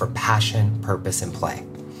time for passion, purpose, and play.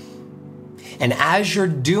 And as you're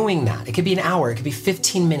doing that, it could be an hour, it could be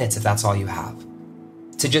 15 minutes if that's all you have,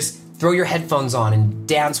 to just throw your headphones on and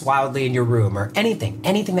dance wildly in your room or anything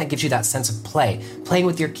that gives you that sense of play, playing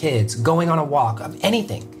with your kids, going on a walk,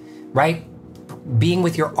 anything, right? Being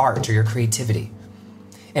with your art or your creativity.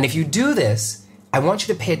 And if you do this, I want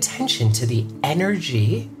you to pay attention to the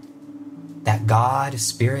energy that God,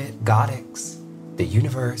 Spirit, Goddess, the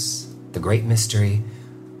universe, the great mystery,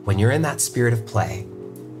 when you're in that spirit of play,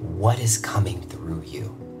 what is coming through you?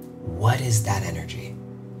 What is that energy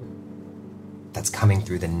that's coming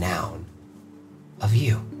through the noun of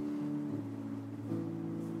you?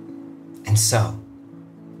 And so,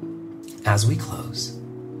 as we close,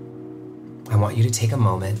 I want you to take a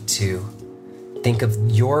moment to think of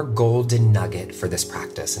your golden nugget for this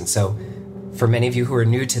practice. And so, for many of you who are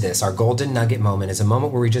new to this, our golden nugget moment is a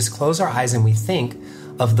moment where we just close our eyes and we think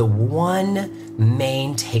of the one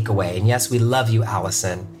main takeaway. And yes, we love you,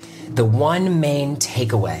 Allison. The one main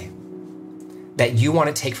takeaway that you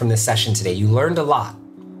want to take from this session today. You learned a lot,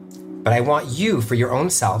 but I want you, for your own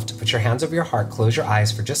self, to put your hands over your heart, close your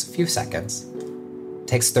eyes for just a few seconds. It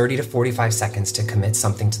takes 30 to 45 seconds to commit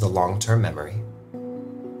something to the long-term memory.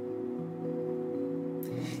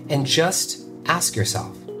 And just ask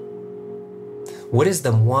yourself, what is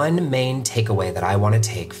the one main takeaway that I want to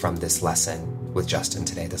take from this lesson with Justin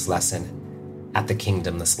today, this lesson at the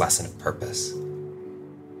Kingdom, this lesson of purpose?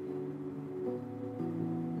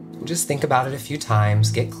 Just think about it a few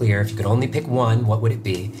times, get clear. If you could only pick one, what would it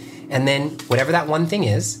be? And then whatever that one thing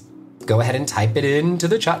is, go ahead and type it into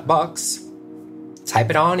the chat box. Type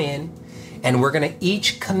it on in. And we're going to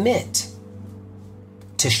each commit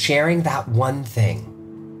to sharing that one thing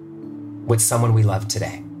with someone we love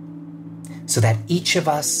today, so that each of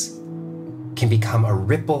us can become a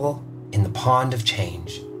ripple in the pond of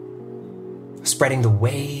change, spreading the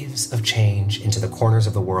waves of change into the corners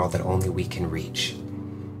of the world that only we can reach.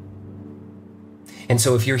 And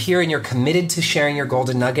so if you're here and you're committed to sharing your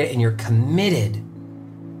golden nugget and you're committed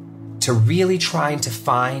to really trying to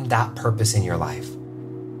find that purpose in your life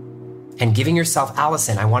and giving yourself,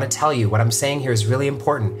 Allison, I want to tell you what I'm saying here is really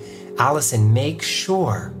important. Allison, make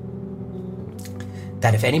sure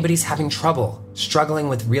that if anybody's having trouble, struggling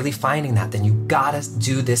with really finding that, then you gotta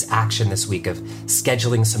do this action this week of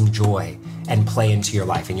scheduling some joy and play into your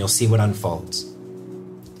life, and you'll see what unfolds.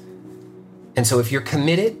 And so if you're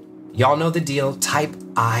committed, y'all know the deal, type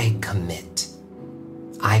I commit.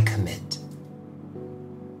 I commit.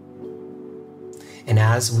 And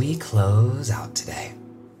as we close out today,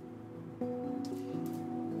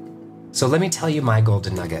 so let me tell you my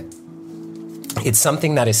golden nugget. It's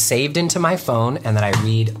something that is saved into my phone and that I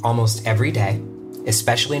read almost every day,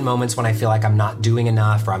 especially in moments when I feel like I'm not doing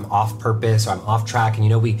enough or I'm off purpose or I'm off track. And you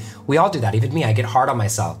know, we all do that. Even me, I get hard on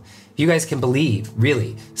myself. If you guys can believe,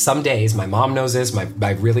 really, some days, my mom knows this,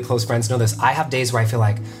 my really close friends know this, I have days where I feel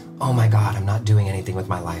like, oh my God, I'm not doing anything with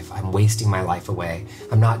my life. I'm wasting my life away.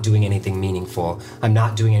 I'm not doing anything meaningful. I'm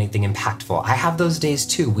not doing anything impactful. I have those days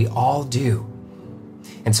too. We all do.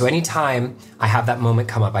 And so anytime I have that moment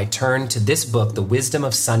come up, I turn to this book, The Wisdom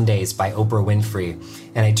of Sundays by Oprah Winfrey,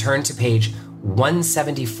 and I turn to page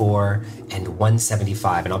 174 and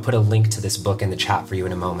 175, and I'll put a link to this book in the chat for you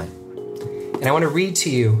in a moment. And I want to read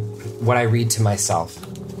to you what I read to myself.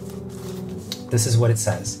 This is what it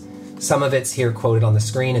says. Some of it's here quoted on the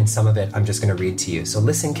screen, and some of it I'm just going to read to you. So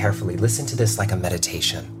listen carefully. Listen to this like a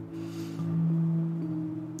meditation.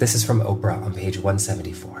 This is from Oprah on page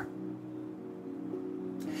 174.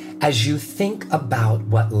 As you think about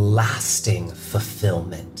what lasting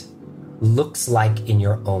fulfillment looks like in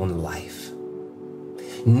your own life,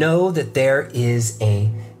 know that there is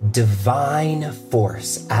a divine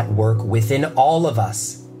force at work within all of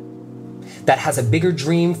us that has a bigger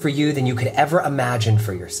dream for you than you could ever imagine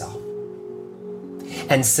for yourself.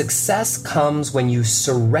 And success comes when you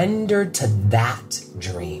surrender to that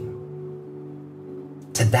dream,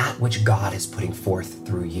 to that which God is putting forth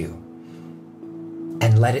through you,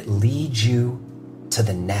 and let it lead you to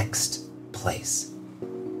the next place.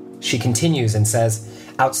 She continues and says,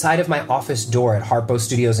 outside of my office door at Harpo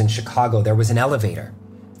Studios in Chicago, there was an elevator.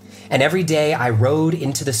 And every day I rode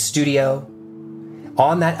into the studio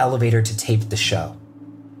on that elevator to tape the show.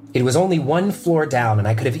 It was only one floor down, and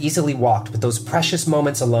I could have easily walked, but those precious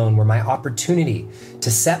moments alone were my opportunity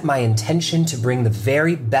to set my intention to bring the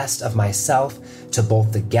very best of myself to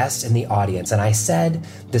both the guest and the audience. And I said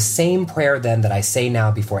the same prayer then that I say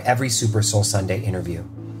now before every Super Soul Sunday interview.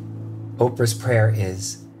 Oprah's prayer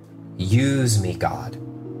is, use me, God.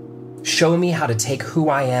 Show me how to take who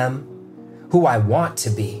I am, who I want to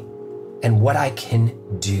be, and what I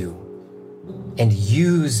can do. And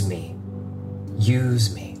use me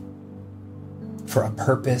for a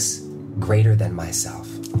purpose greater than myself.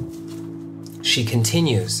 She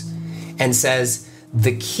continues and says,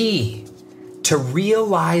 the key to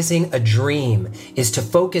realizing a dream is to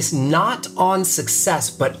focus not on success,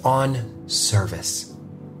 but on service.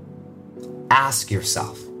 Ask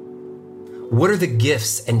yourself, What are the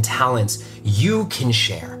gifts and talents you can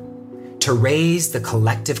share to raise the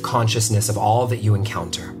collective consciousness of all that you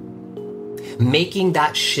encounter? Making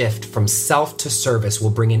that shift from self to service will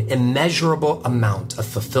bring an immeasurable amount of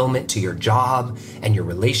fulfillment to your job and your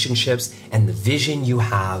relationships and the vision you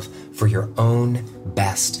have for your own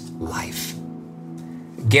best life.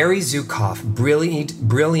 Gary Zukav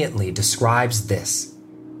brilliantly describes this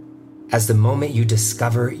as the moment you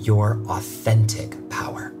discover your authentic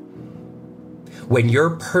power. When your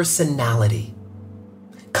personality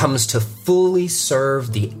comes to fully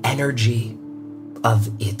serve the energy of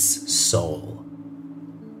its soul.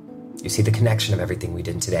 You see the connection of everything we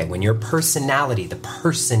did today. When your personality, the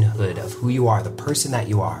personhood of who you are, the person that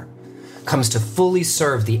you are, comes to fully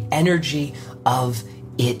serve the energy of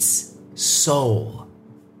its soul,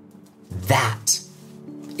 that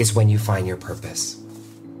is when you find your purpose.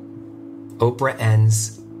 Oprah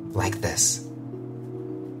ends like this.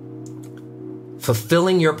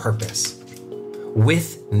 Fulfilling your purpose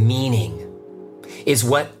with meaning is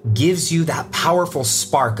what gives you that powerful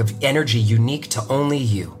spark of energy unique to only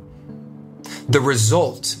you. The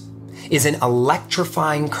result is an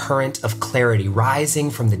electrifying current of clarity rising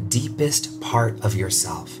from the deepest part of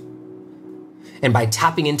yourself. And by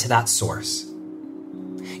tapping into that source,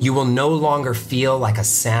 you will no longer feel like a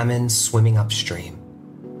salmon swimming upstream.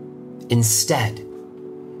 Instead,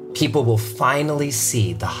 people will finally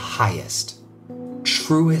see the highest,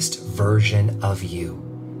 truest version of you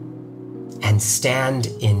and stand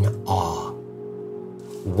in awe,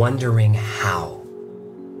 wondering how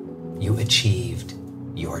you achieved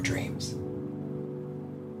your dreams.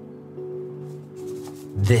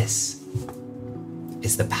 This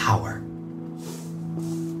is the power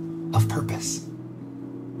of purpose.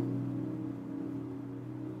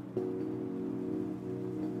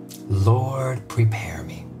 Lord, prepare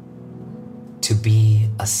me to be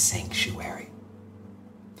a sanctuary,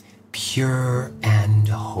 pure and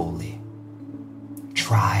holy,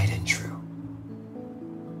 tried and true.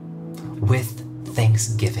 With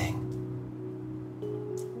thanksgiving,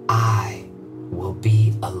 I will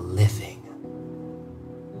be a living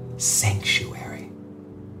sanctuary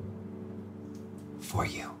for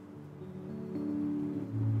you.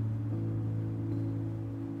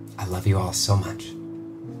 I love you all so much.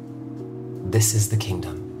 This is the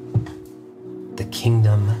kingdom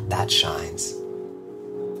that shines.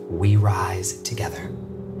 We rise together,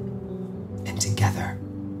 and together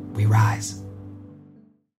we rise.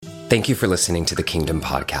 Thank you for listening to the Kingdom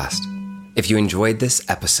Podcast. If you enjoyed this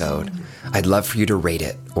episode, I'd love for you to rate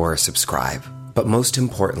it or subscribe, but most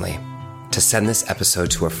importantly, to send this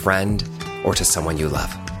episode to a friend or to someone you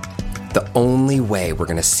love. The only way we're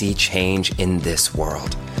going to see change in this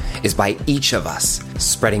world is by each of us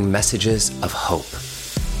spreading messages of hope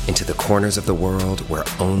into the corners of the world where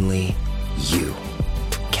only you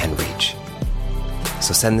can reach.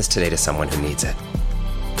 So send this today to someone who needs it.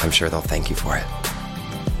 I'm sure they'll thank you for it.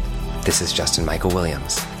 This is Justin Michael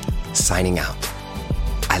Williams, signing out.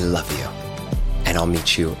 I love you, and I'll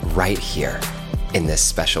meet you right here in this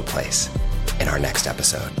special place in our next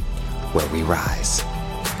episode, where we rise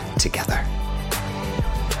together.